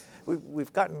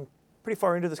 We've gotten pretty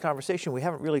far into this conversation. We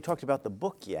haven't really talked about the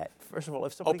book yet. First of all,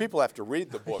 if somebody... people have to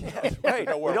read the book. Yeah, right.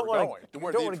 Know where we don't we're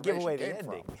want going. to give away the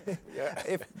ending.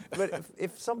 Yeah.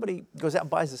 If somebody goes out and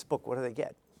buys this book, what do they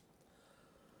get?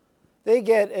 They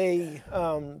get a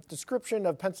description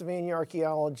of Pennsylvania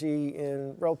archaeology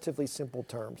in relatively simple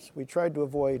terms. We tried to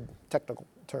avoid technical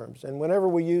terms. And whenever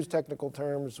we use technical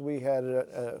terms, we had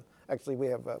we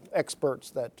have experts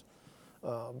that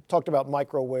talked about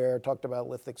microware, talked about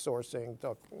lithic sourcing,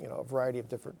 a variety of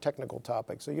different technical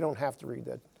topics. So you don't have to read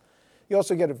that. You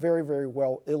also get a very, very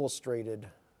well illustrated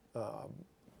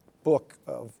book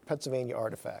of Pennsylvania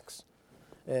artifacts.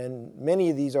 And many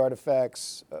of these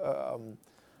artifacts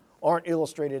aren't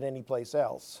illustrated anyplace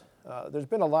else. There's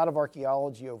been a lot of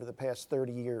archaeology over the past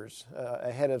 30 years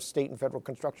ahead of state and federal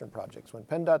construction projects. When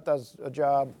PennDOT does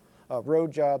a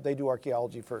road job, they do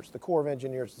archaeology first. The Corps of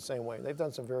Engineers the same way. They've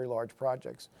done some very large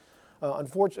projects.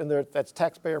 Unfortunately, that's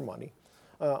taxpayer money.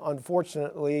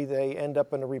 Unfortunately, they end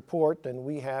up in a report, and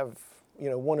we have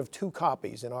one of two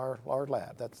copies in our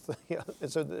lab.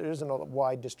 So there isn't a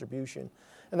wide distribution.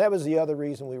 And that was the other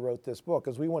reason we wrote this book,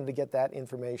 because we wanted to get that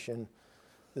information,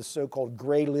 this so-called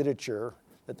gray literature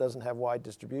that doesn't have wide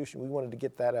distribution. We wanted to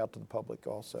get that out to the public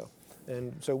also.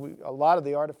 And so a lot of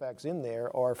the artifacts in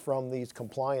there are from these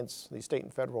state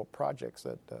and federal projects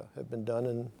that have been done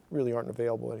and really aren't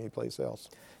available anyplace else.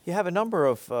 You have a number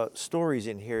of stories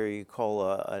in here you call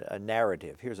a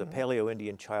narrative. Here's a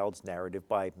Paleo-Indian child's narrative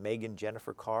by Megan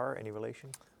Jennifer Carr. Any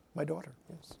relation? My daughter,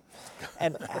 yes.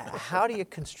 And how do you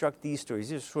construct these stories?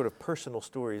 These are sort of personal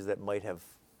stories that might have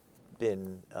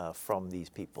been from these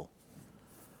people.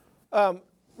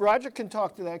 Roger can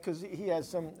talk to that because he has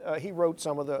some. He wrote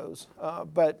some of those,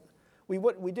 but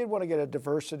we did want to get a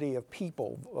diversity of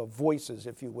people, of voices,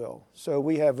 if you will. So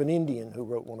we have an Indian who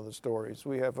wrote one of the stories.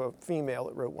 We have a female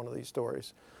that wrote one of these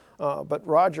stories. But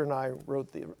Roger and I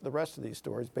wrote the rest of these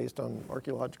stories based on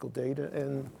archaeological data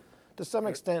and, to some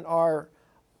extent, our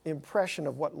impression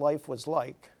of what life was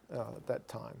like at that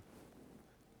time.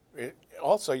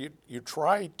 Also, you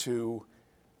try to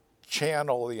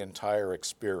channel the entire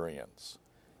experience.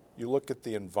 You look at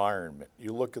the environment.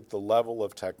 You look at the level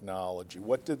of technology.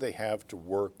 What did they have to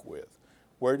work with?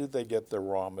 Where did they get their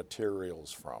raw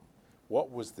materials from? What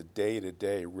was the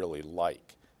day-to-day really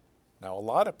like? Now, a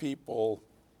lot of people,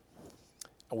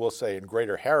 I will say in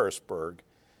Greater Harrisburg,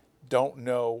 don't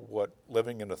know what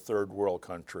living in a third world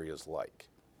country is like.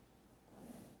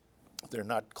 They're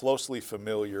not closely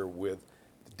familiar with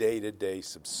day-to-day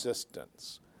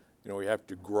subsistence. We have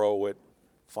to grow it,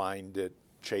 find it,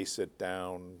 chase it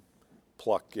down,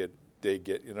 pluck it, dig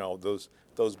it,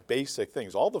 those basic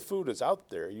things. All the food is out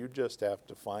there. You just have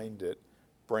to find it,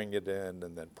 bring it in,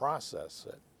 and then process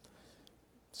it.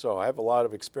 So I have a lot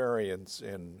of experience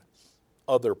in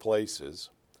other places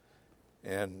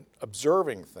and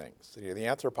observing things. The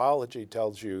anthropology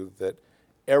tells you that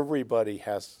everybody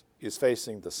is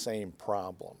facing the same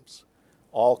problems.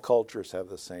 All cultures have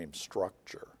the same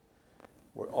structure.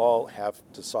 We all have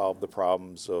to solve the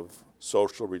problems of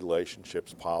social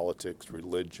relationships, politics,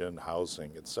 religion,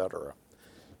 housing, etc.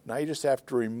 Now you just have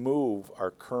to remove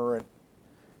our current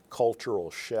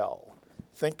cultural shell.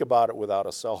 Think about it without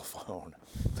a cell phone.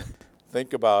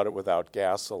 Think about it without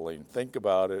gasoline. Think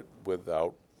about it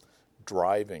without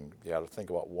driving. You have to think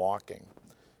about walking.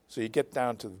 So you get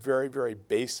down to the very, very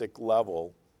basic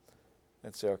level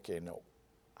and say, okay, no,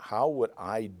 how would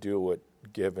I do it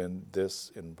given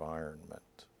this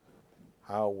environment?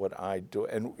 How would I do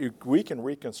it? And we can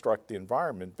reconstruct the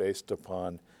environment based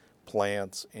upon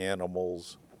plants,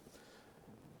 animals,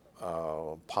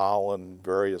 pollen,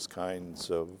 various kinds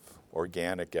of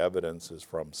organic evidences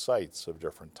from sites of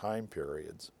different time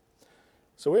periods.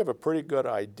 So we have a pretty good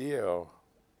idea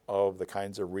of the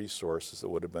kinds of resources that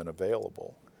would have been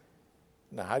available.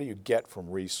 Now, how do you get from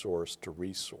resource to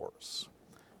resource?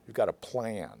 You've got to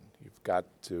plan. You've got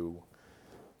to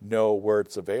know where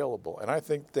it's available. And I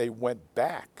think they went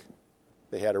back.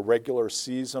 They had a regular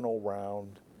seasonal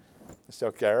round. They said,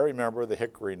 okay, I remember the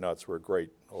hickory nuts were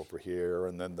great over here,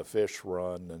 and then the fish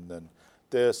run, and then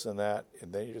this and that.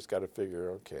 And then you just got to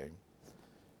figure, okay,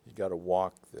 you got to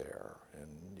walk there, and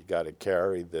you got to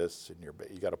carry this, and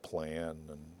you got to plan.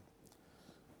 And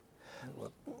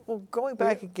well, going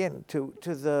back again to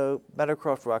the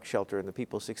Meadowcroft Rock Shelter and the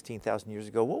people 16,000 years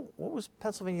ago, what was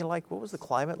Pennsylvania like? What was the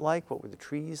climate like? What were the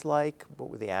trees like? What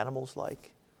were the animals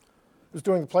like? It was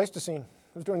during the Pleistocene.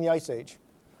 It was during the Ice Age.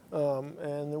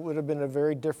 And it would have been a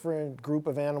very different group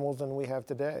of animals than we have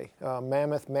today.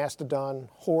 Mammoth, mastodon,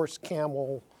 horse,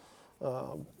 camel,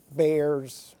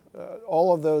 bears,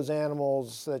 all of those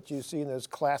animals that you see in those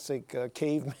classic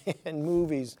caveman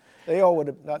movies, they all would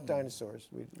have, not dinosaurs,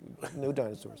 no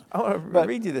dinosaurs. I want to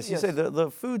read you this. Yes. You say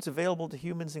the foods available to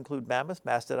humans include mammoth,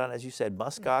 mastodon, as you said,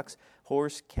 muskox,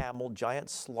 horse, camel, giant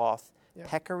sloth,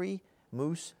 peccary,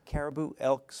 moose, caribou,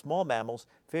 elk, small mammals,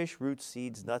 fish, roots,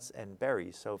 seeds, nuts, and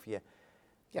berries. So if you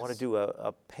want to do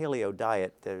a paleo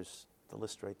diet, there's the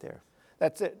list right there.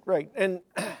 That's it, right. And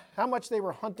how much they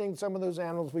were hunting some of those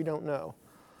animals, we don't know.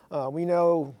 We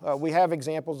know we have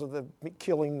examples of the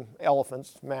killing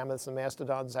elephants, mammoths, and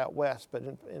mastodons out west, but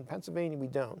in Pennsylvania we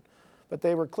don't. But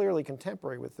they were clearly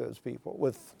contemporary with those people,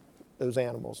 with those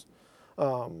animals.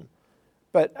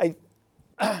 But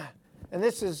and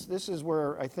this is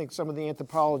where I think some of the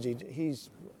anthropology.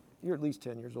 You're at least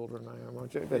 10 years older than I am,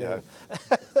 aren't you? But, yeah.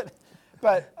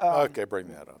 But okay, bring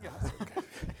that up.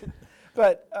 Okay.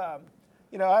 But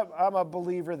I'm a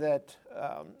believer that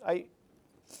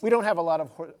we don't have a lot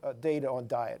of data on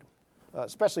diet,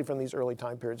 especially from these early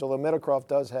time periods, although Meadowcroft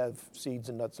does have seeds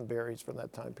and nuts and berries from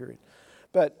that time period.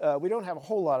 But we don't have a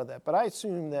whole lot of that. But I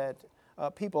assume that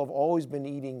people have always been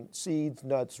eating seeds,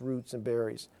 nuts, roots, and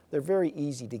berries. They're very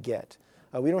easy to get.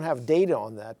 We don't have data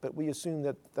on that, but we assume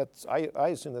I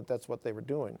assume that that's what they were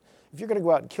doing. If you're going to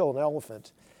go out and kill an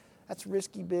elephant, that's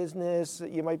risky business.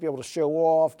 You might be able to show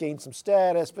off, gain some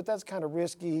status, but that's kind of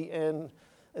risky. And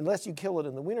unless you kill it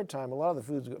in the wintertime, a lot of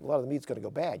the meat's going to go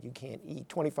bad. You can't eat.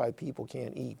 25 people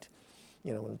can't eat,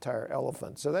 an entire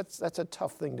elephant. So that's a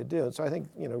tough thing to do. So I think,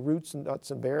 roots and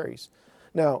nuts and berries.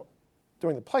 Now,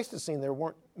 during the Pleistocene, there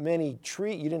weren't many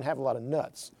trees. You didn't have a lot of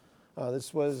nuts.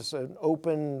 This was an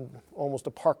open, almost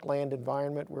a parkland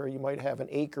environment where you might have an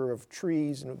acre of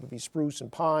trees, and it would be spruce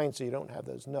and pine, so you don't have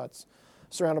those nuts.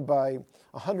 Surrounded by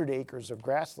 100 acres of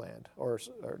grassland, or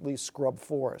at least scrub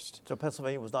forest. So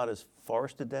Pennsylvania was not as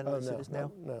forested then as it is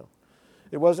now? No.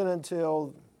 It wasn't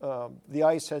until the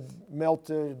ice had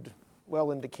melted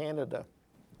well into Canada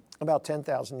about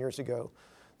 10,000 years ago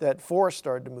that forests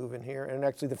started to move in here. And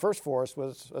actually the first forest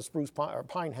was a spruce pine, or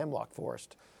pine hemlock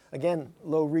forest. Again,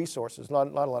 low resources, not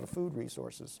a lot of food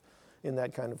resources in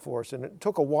that kind of forest. And it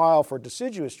took a while for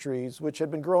deciduous trees, which had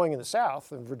been growing in the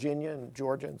South, in Virginia and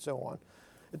Georgia and so on.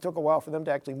 It took a while for them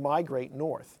to actually migrate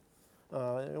north.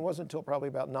 And it wasn't until probably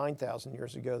about 9,000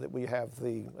 years ago that we have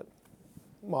the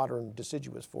modern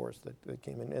deciduous forest that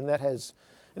came in. And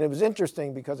it was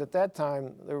interesting because at that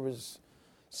time there was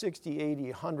 60, 80,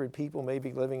 100 people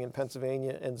maybe living in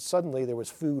Pennsylvania, and suddenly there was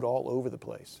food all over the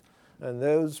place. And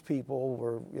those people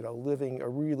were, living a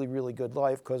really, really good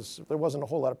life because there wasn't a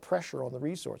whole lot of pressure on the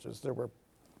resources. There were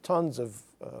tons of,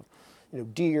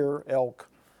 deer, elk,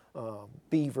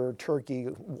 beaver, turkey,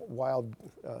 wild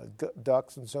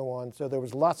ducks, and so on. So there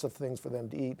was lots of things for them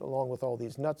to eat, along with all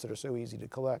these nuts that are so easy to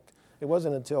collect. It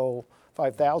wasn't until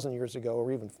 5,000 years ago,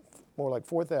 or even more like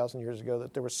 4,000 years ago,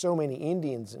 that there were so many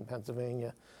Indians in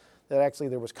Pennsylvania that actually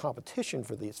there was competition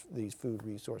for these food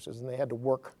resources, and they had to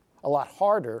work a lot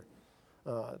harder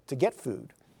to get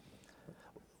food.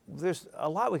 There's a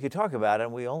lot we could talk about,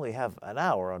 and we only have an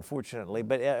hour, unfortunately.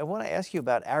 But I want to ask you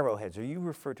about arrowheads, or you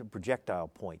refer to projectile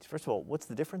points. First of all, what's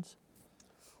the difference?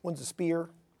 One's a spear,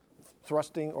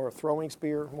 thrusting or a throwing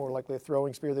spear, more likely a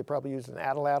throwing spear. They probably use an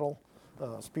atlatl,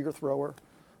 spear thrower,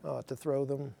 to throw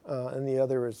them, and the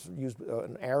other is used.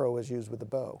 An arrow is used with a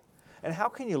bow. And how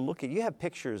can you look at? You have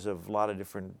pictures of a lot of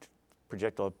different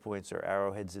projectile points or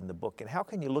arrowheads in the book, and how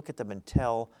can you look at them and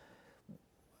tell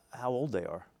how old they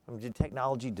are? I mean, did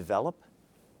technology develop?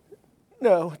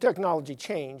 No, technology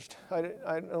changed. I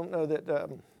don't know that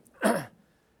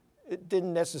it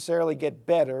didn't necessarily get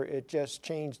better. It just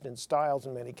changed in styles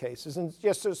in many cases. And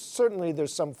yes, certainly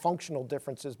there's some functional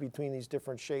differences between these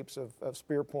different shapes of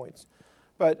spear points.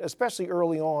 But especially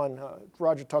early on,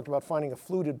 Roger talked about finding a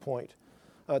fluted point.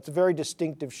 It's a very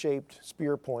distinctive shaped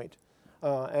spear point.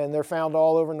 And they're found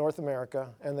all over North America,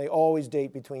 and they always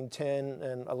date between 10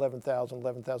 and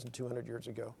 11,200 years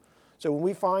ago. So when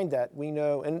we find that, we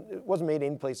know, and it wasn't made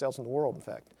anyplace else in the world, in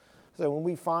fact. So when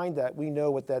we find that, we know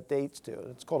what that dates to.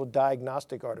 It's called a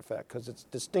diagnostic artifact because it's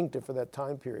distinctive for that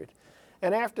time period.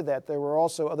 And after that, there were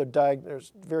also other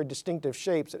there's very distinctive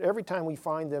shapes that every time we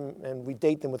find them and we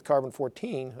date them with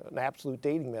carbon-14, an absolute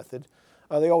dating method,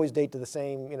 they always date to the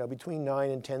same, between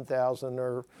 9 and 10,000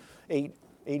 or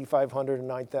 8,500 and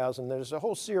 9,000. There's a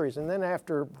whole series. And then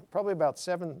after probably about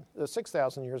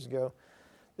 6,000 years ago,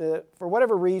 for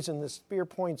whatever reason, the spear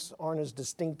points aren't as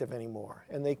distinctive anymore.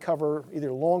 And they cover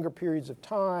either longer periods of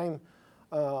time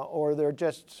or they're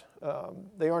just,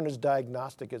 they aren't as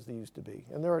diagnostic as they used to be.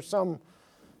 And there are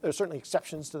certainly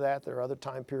exceptions to that. There are other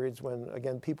time periods when,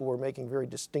 again, people were making very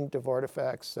distinctive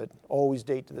artifacts that always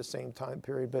date to the same time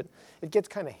period. But it gets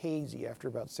kind of hazy after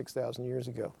about 6,000 years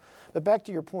ago. But back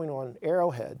to your point on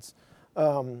arrowheads,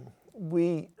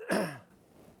 we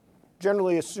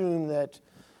generally assume that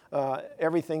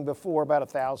everything before about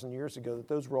 1,000 years ago, that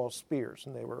those were all spears,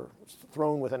 and they were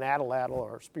thrown with an atlatl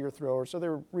or spear thrower, so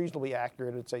they're reasonably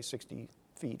accurate at, say, 60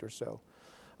 feet or so.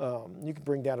 You can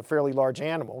bring down a fairly large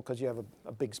animal because you have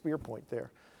a big spear point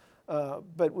there.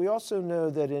 But we also know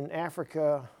that in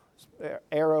Africa,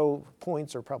 arrow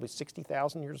points are probably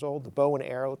 60,000 years old. The bow and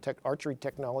arrow archery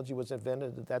technology was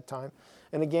invented at that time.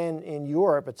 And again, in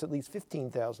Europe, it's at least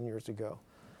 15,000 years ago.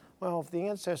 Well, if the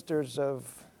ancestors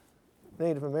of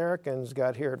Native Americans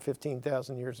got here at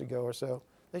 15,000 years ago or so,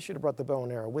 they should have brought the bow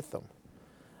and arrow with them.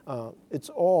 It's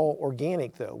all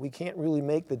organic, though. We can't really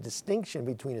make the distinction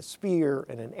between a spear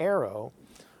and an arrow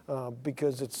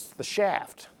because it's the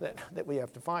shaft that we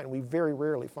have to find. We very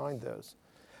rarely find those.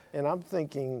 And I'm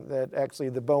thinking that actually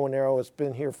the bow and arrow has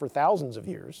been here for thousands of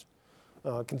years,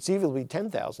 conceivably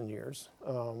 10,000 years,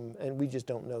 and we just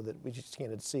don't know that. We just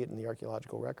can't see it in the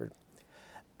archaeological record.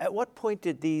 At what point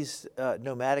did these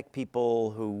nomadic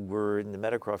people who were in the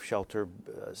Meadowcroft shelter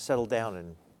settle down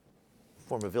and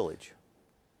form a village,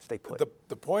 stay put?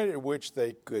 The point at which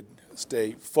they could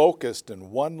stay focused in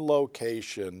one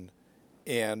location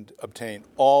and obtain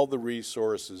all the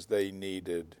resources they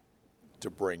needed to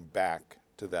bring back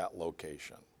to that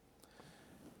location.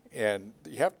 And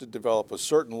you have to develop a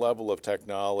certain level of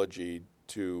technology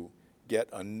to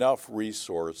get enough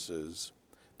resources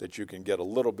that you can get a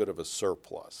little bit of a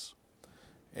surplus.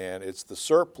 And it's the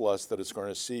surplus that is going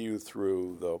to see you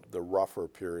through the rougher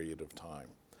period of time.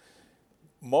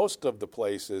 Most of the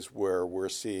places where we're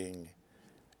seeing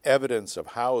evidence of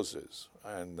houses,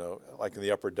 and like in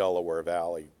the upper Delaware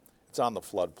Valley, it's on the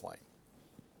floodplain.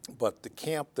 But the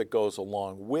camp that goes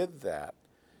along with that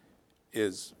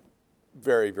is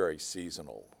very, very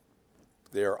seasonal.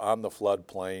 They're on the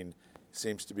floodplain,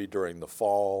 seems to be during the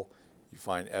fall. You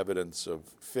find evidence of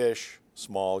fish,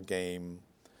 small game,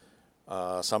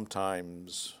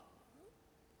 sometimes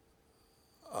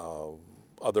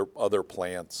other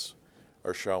plants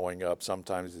are showing up.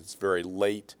 Sometimes it's very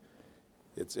late.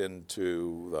 It's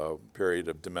into the period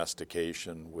of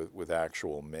domestication with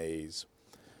actual maize.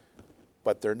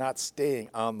 But they're not staying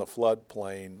on the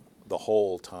floodplain the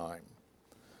whole time.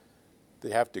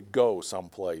 They have to go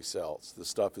someplace else. The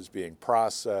stuff is being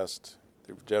processed.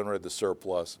 They've generated the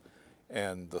surplus.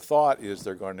 And the thought is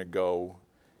they're going to go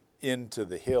into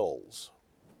the hills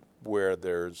where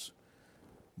there's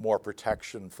more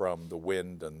protection from the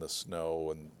wind and the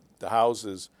snow. And the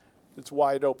houses, it's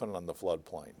wide open on the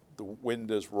floodplain. The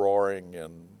wind is roaring,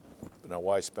 and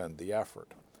why spend the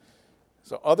effort?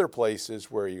 So other places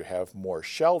where you have more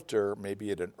shelter, maybe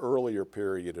at an earlier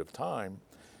period of time,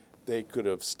 they could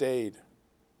have stayed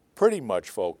pretty much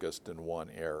focused in one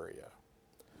area.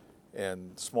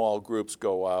 And small groups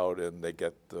go out and they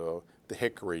get the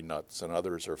hickory nuts, and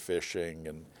others are fishing,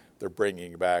 and they're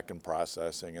bringing back and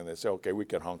processing, and they say, okay, we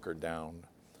can hunker down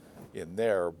in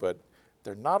there. But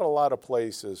there are not a lot of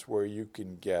places where you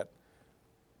can get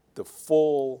the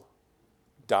full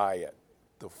diet,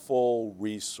 the full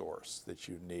resource that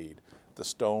you need. The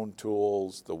stone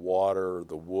tools, the water,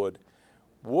 the wood.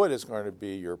 Wood is going to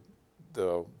be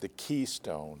the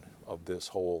keystone of this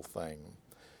whole thing,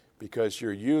 because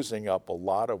you're using up a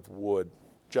lot of wood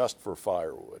just for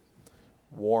firewood.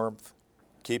 Warmth,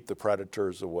 keep the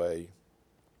predators away,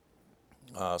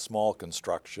 small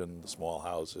construction, the small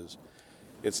houses.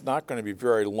 It's not going to be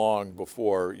very long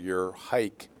before your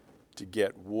hike to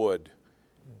get wood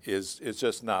is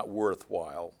just not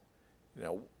worthwhile. You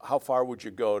know, how far would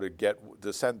you go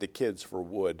to send the kids for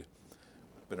wood,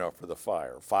 for the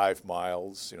fire? 5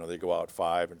 miles. They go out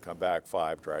 5 and come back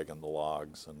 5, dragging the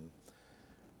logs. And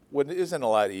when it isn't a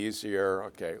lot easier,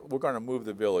 okay, we're going to move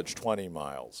the village 20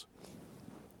 miles.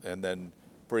 And then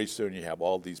pretty soon you have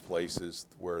all these places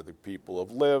where the people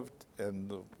have lived and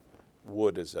the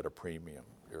wood is at a premium.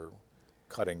 You're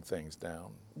cutting things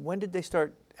down. When did they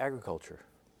start agriculture?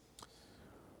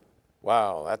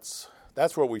 Wow,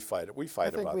 that's where we fight it. We fight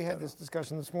about that. I think we had this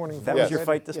discussion this morning. That was your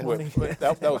fight this morning?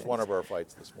 That was one of our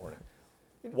fights this morning.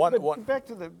 Back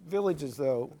to the villages,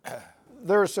 though.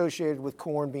 They're associated with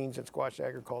corn, beans, and squash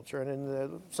agriculture. And in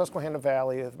the Susquehanna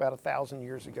Valley, about 1,000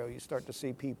 years ago, you start to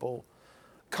see people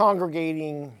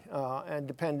congregating and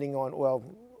depending on,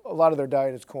 a lot of their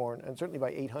diet is corn. And certainly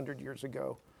by 800 years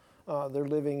ago, they're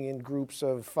living in groups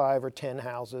of 5 or 10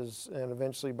 houses. And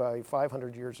eventually by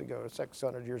 500 years ago,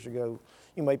 600 years ago,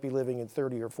 you might be living in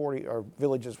 30 or 40, or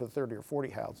villages with 30 or 40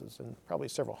 houses, and probably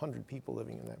several hundred people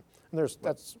living in them. And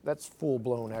that's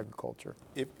full-blown agriculture.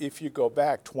 If you go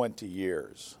back 20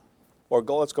 years,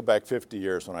 let's go back 50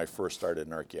 years when I first started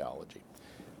in archaeology,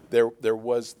 there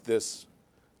was this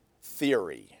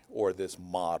theory or this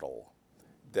model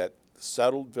that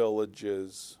settled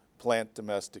villages, plant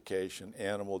domestication,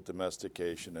 animal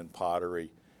domestication, and pottery,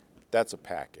 that's a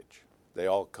package. They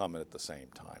all come in at the same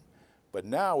time. But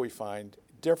now we find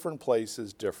different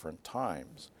places, different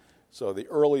times. So the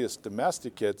earliest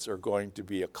domesticates are going to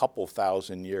be a couple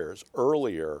thousand years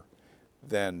earlier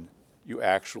than you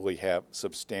actually have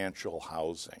substantial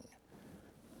housing.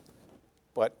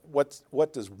 But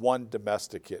what does one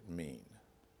domesticate mean?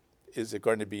 Is it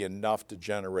going to be enough to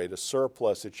generate a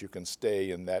surplus that you can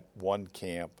stay in that one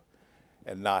camp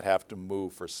and not have to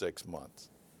move for 6 months?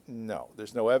 No,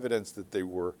 there's no evidence that they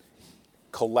were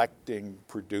collecting,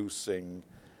 producing,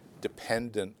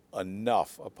 dependent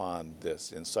enough upon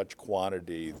this in such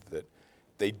quantity that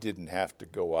they didn't have to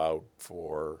go out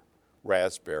for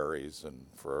raspberries and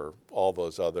for all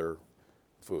those other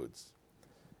foods.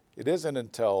 It isn't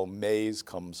until maize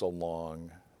comes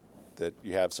along that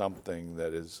you have something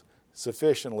that is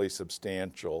sufficiently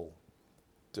substantial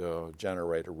to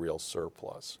generate a real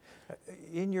surplus.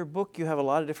 In your book, you have a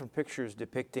lot of different pictures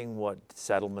depicting what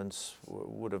settlements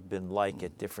would have been like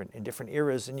in different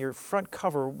eras. In your front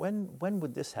cover, when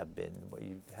would this have been, what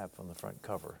you have on the front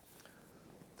cover?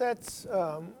 That's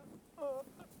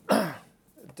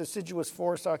deciduous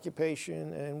forest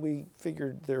occupation, and we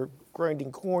figured they're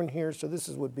grinding corn here, so this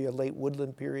would be a late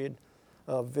woodland period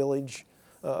village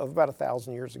of about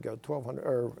 1,000 years ago, 1,200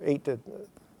 or 8 to.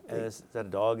 Is that a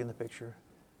dog in the picture?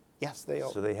 Yes, they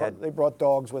brought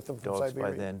dogs with them from dogs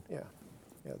Siberia. by then. Yeah,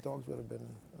 dogs would have been.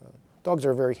 Dogs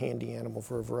are a very handy animal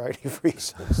for a variety of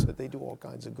reasons. They do all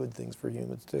kinds of good things for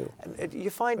humans too. Do you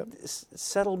find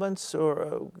settlements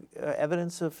or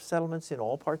evidence of settlements in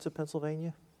all parts of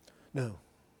Pennsylvania? No,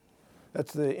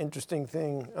 that's the interesting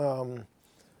thing.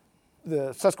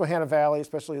 The Susquehanna Valley,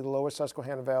 especially the lower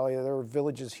Susquehanna Valley, there were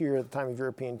villages here at the time of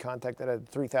European contact that had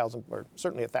 3,000, or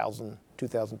certainly 1,000,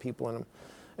 2,000 people in them.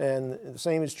 And the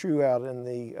same is true out in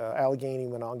the Allegheny,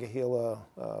 Monongahela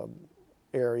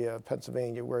area of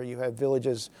Pennsylvania, where you had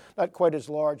villages, not quite as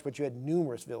large, but you had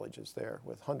numerous villages there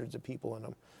with hundreds of people in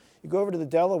them. You go over to the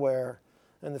Delaware,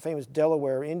 and the famous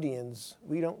Delaware Indians,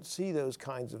 we don't see those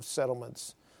kinds of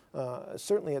settlements,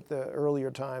 certainly at the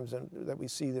earlier times that we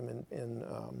see them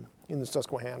in the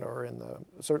Susquehanna, or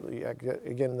certainly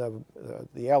again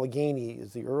the Allegheny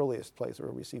is the earliest place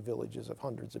where we see villages of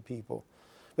hundreds of people.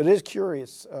 But it is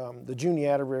curious, the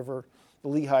Juniata River, the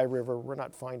Lehigh River, we're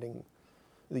not finding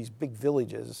these big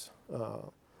villages,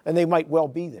 and they might well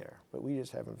be there, but we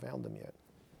just haven't found them yet.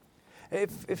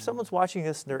 If someone's watching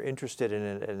this and they're interested in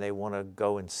it and they want to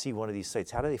go and see one of these sites,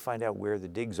 how do they find out where the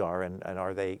digs are, and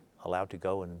are they allowed to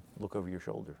go and look over your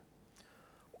shoulder?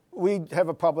 We have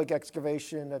a public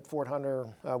excavation at Fort Hunter.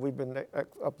 We've been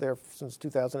up there since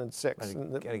 2006.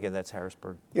 And again, that's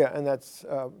Harrisburg. Yeah, and that's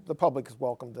the public is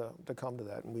welcome to come to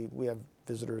that. And we have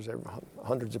visitors.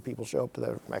 Hundreds of people show up to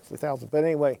that, actually thousands. But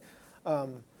anyway,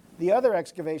 the other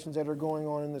excavations that are going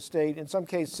on in the state, in some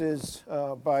cases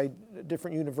by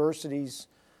different universities,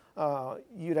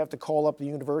 you'd have to call up the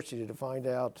university to find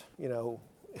out,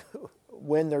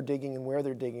 when they're digging and where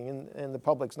they're digging, and the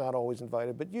public's not always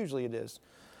invited, but usually it is.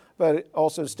 But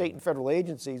also state and federal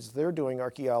agencies, they're doing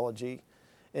archaeology,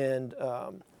 and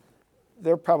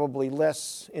they're probably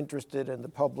less interested in the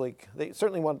public. They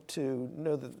certainly want to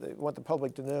know that they want the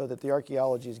public to know that the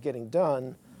archaeology is getting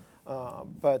done,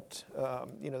 but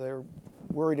they're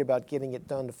worried about getting it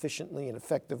done efficiently and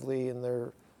effectively,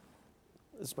 and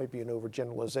this might be an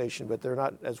overgeneralization, but they're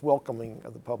not as welcoming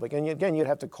of the public. And again, you'd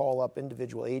have to call up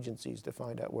individual agencies to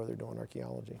find out where they're doing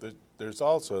archaeology. There's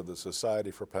also the Society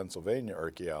for Pennsylvania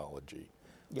Archaeology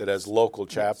that has local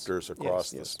chapters across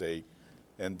the state,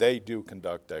 and they do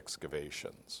conduct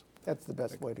excavations. That's the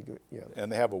best way to go. Yeah.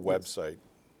 And they have a website.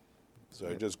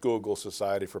 So just Google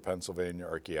Society for Pennsylvania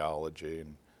Archaeology,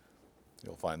 and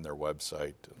you'll find their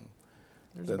website.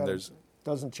 And there's a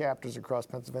dozen chapters across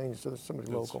Pennsylvania, so there's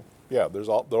somebody local. Yeah,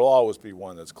 there'll always be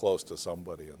one that's close to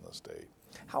somebody in the state.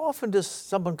 How often does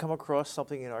someone come across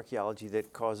something in archaeology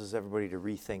that causes everybody to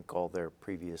rethink all their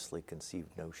previously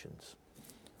conceived notions?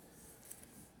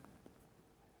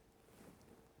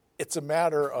 It's a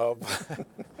matter of...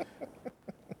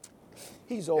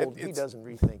 He's old. He doesn't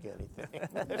rethink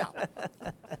anything. No.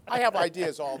 I have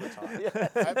ideas all the time.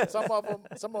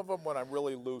 Some of them, when I'm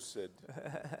really lucid,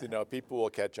 people will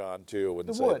catch on to. And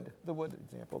the wood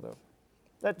example, though,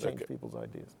 that changed people's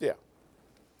ideas. Yeah.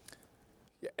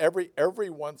 Every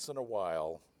once in a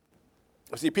while,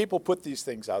 see, people put these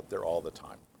things out there all the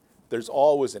time. There's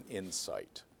always an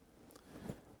insight.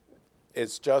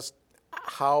 It's just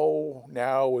how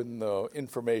now in the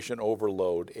information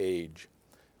overload age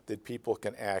that people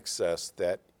can access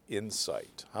that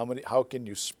insight. How can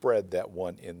you spread that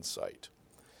one insight?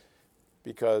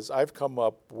 Because I've come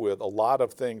up with a lot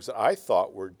of things that I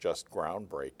thought were just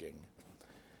groundbreaking.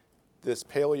 This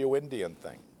Paleo-Indian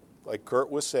thing. Like Kurt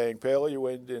was saying,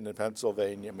 Paleo-Indian in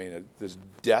Pennsylvania, there's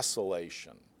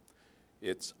desolation.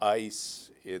 It's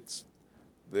ice,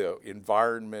 the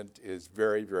environment is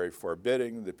very, very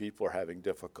forbidding. The people are having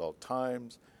difficult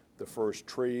times. The first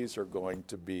trees are going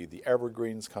to be the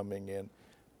evergreens coming in.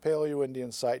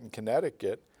 Paleo-Indian site in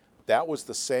Connecticut, that was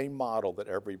the same model that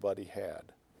everybody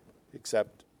had,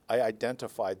 except I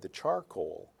identified the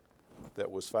charcoal that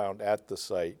was found at the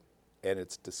site, and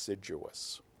it's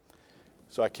deciduous.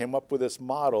 So I came up with this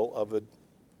model of a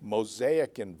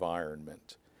mosaic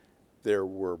environment. There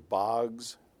were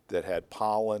bogs that had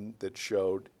pollen that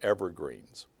showed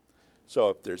evergreens. So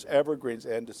if there's evergreens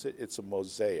and it's a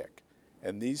mosaic.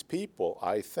 And these people,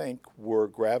 I think, were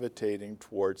gravitating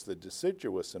towards the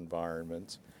deciduous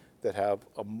environments that have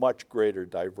a much greater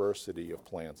diversity of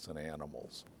plants and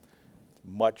animals,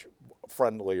 much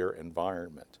friendlier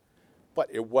environment.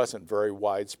 But it wasn't very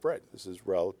widespread. This is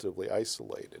relatively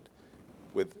isolated.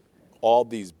 With all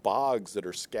these bogs that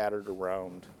are scattered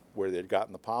around where they'd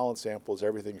gotten the pollen samples,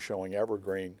 everything showing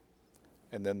evergreen,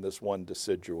 and then this one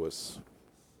deciduous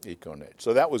eco-niche.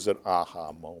 So that was an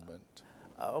aha moment.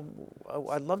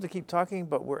 I'd love to keep talking,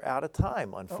 but we're out of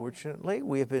time, unfortunately.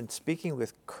 We have been speaking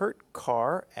with Kurt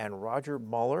Carr and Roger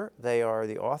Muller. They are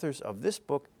the authors of this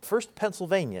book, First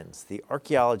Pennsylvanians, The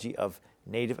Archaeology of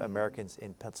Native Americans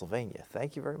in Pennsylvania.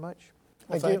 Thank you very much.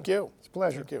 Thank you. It's a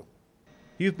pleasure. Thank you.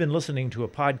 You've been listening to a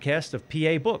podcast of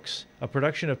PA Books, a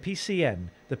production of PCN,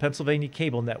 the Pennsylvania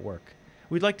Cable Network.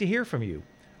 We'd like to hear from you.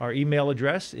 Our email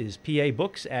address is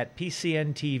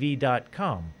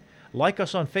pabooks@pcntv.com. Like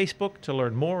us on Facebook to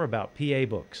learn more about PA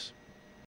Books.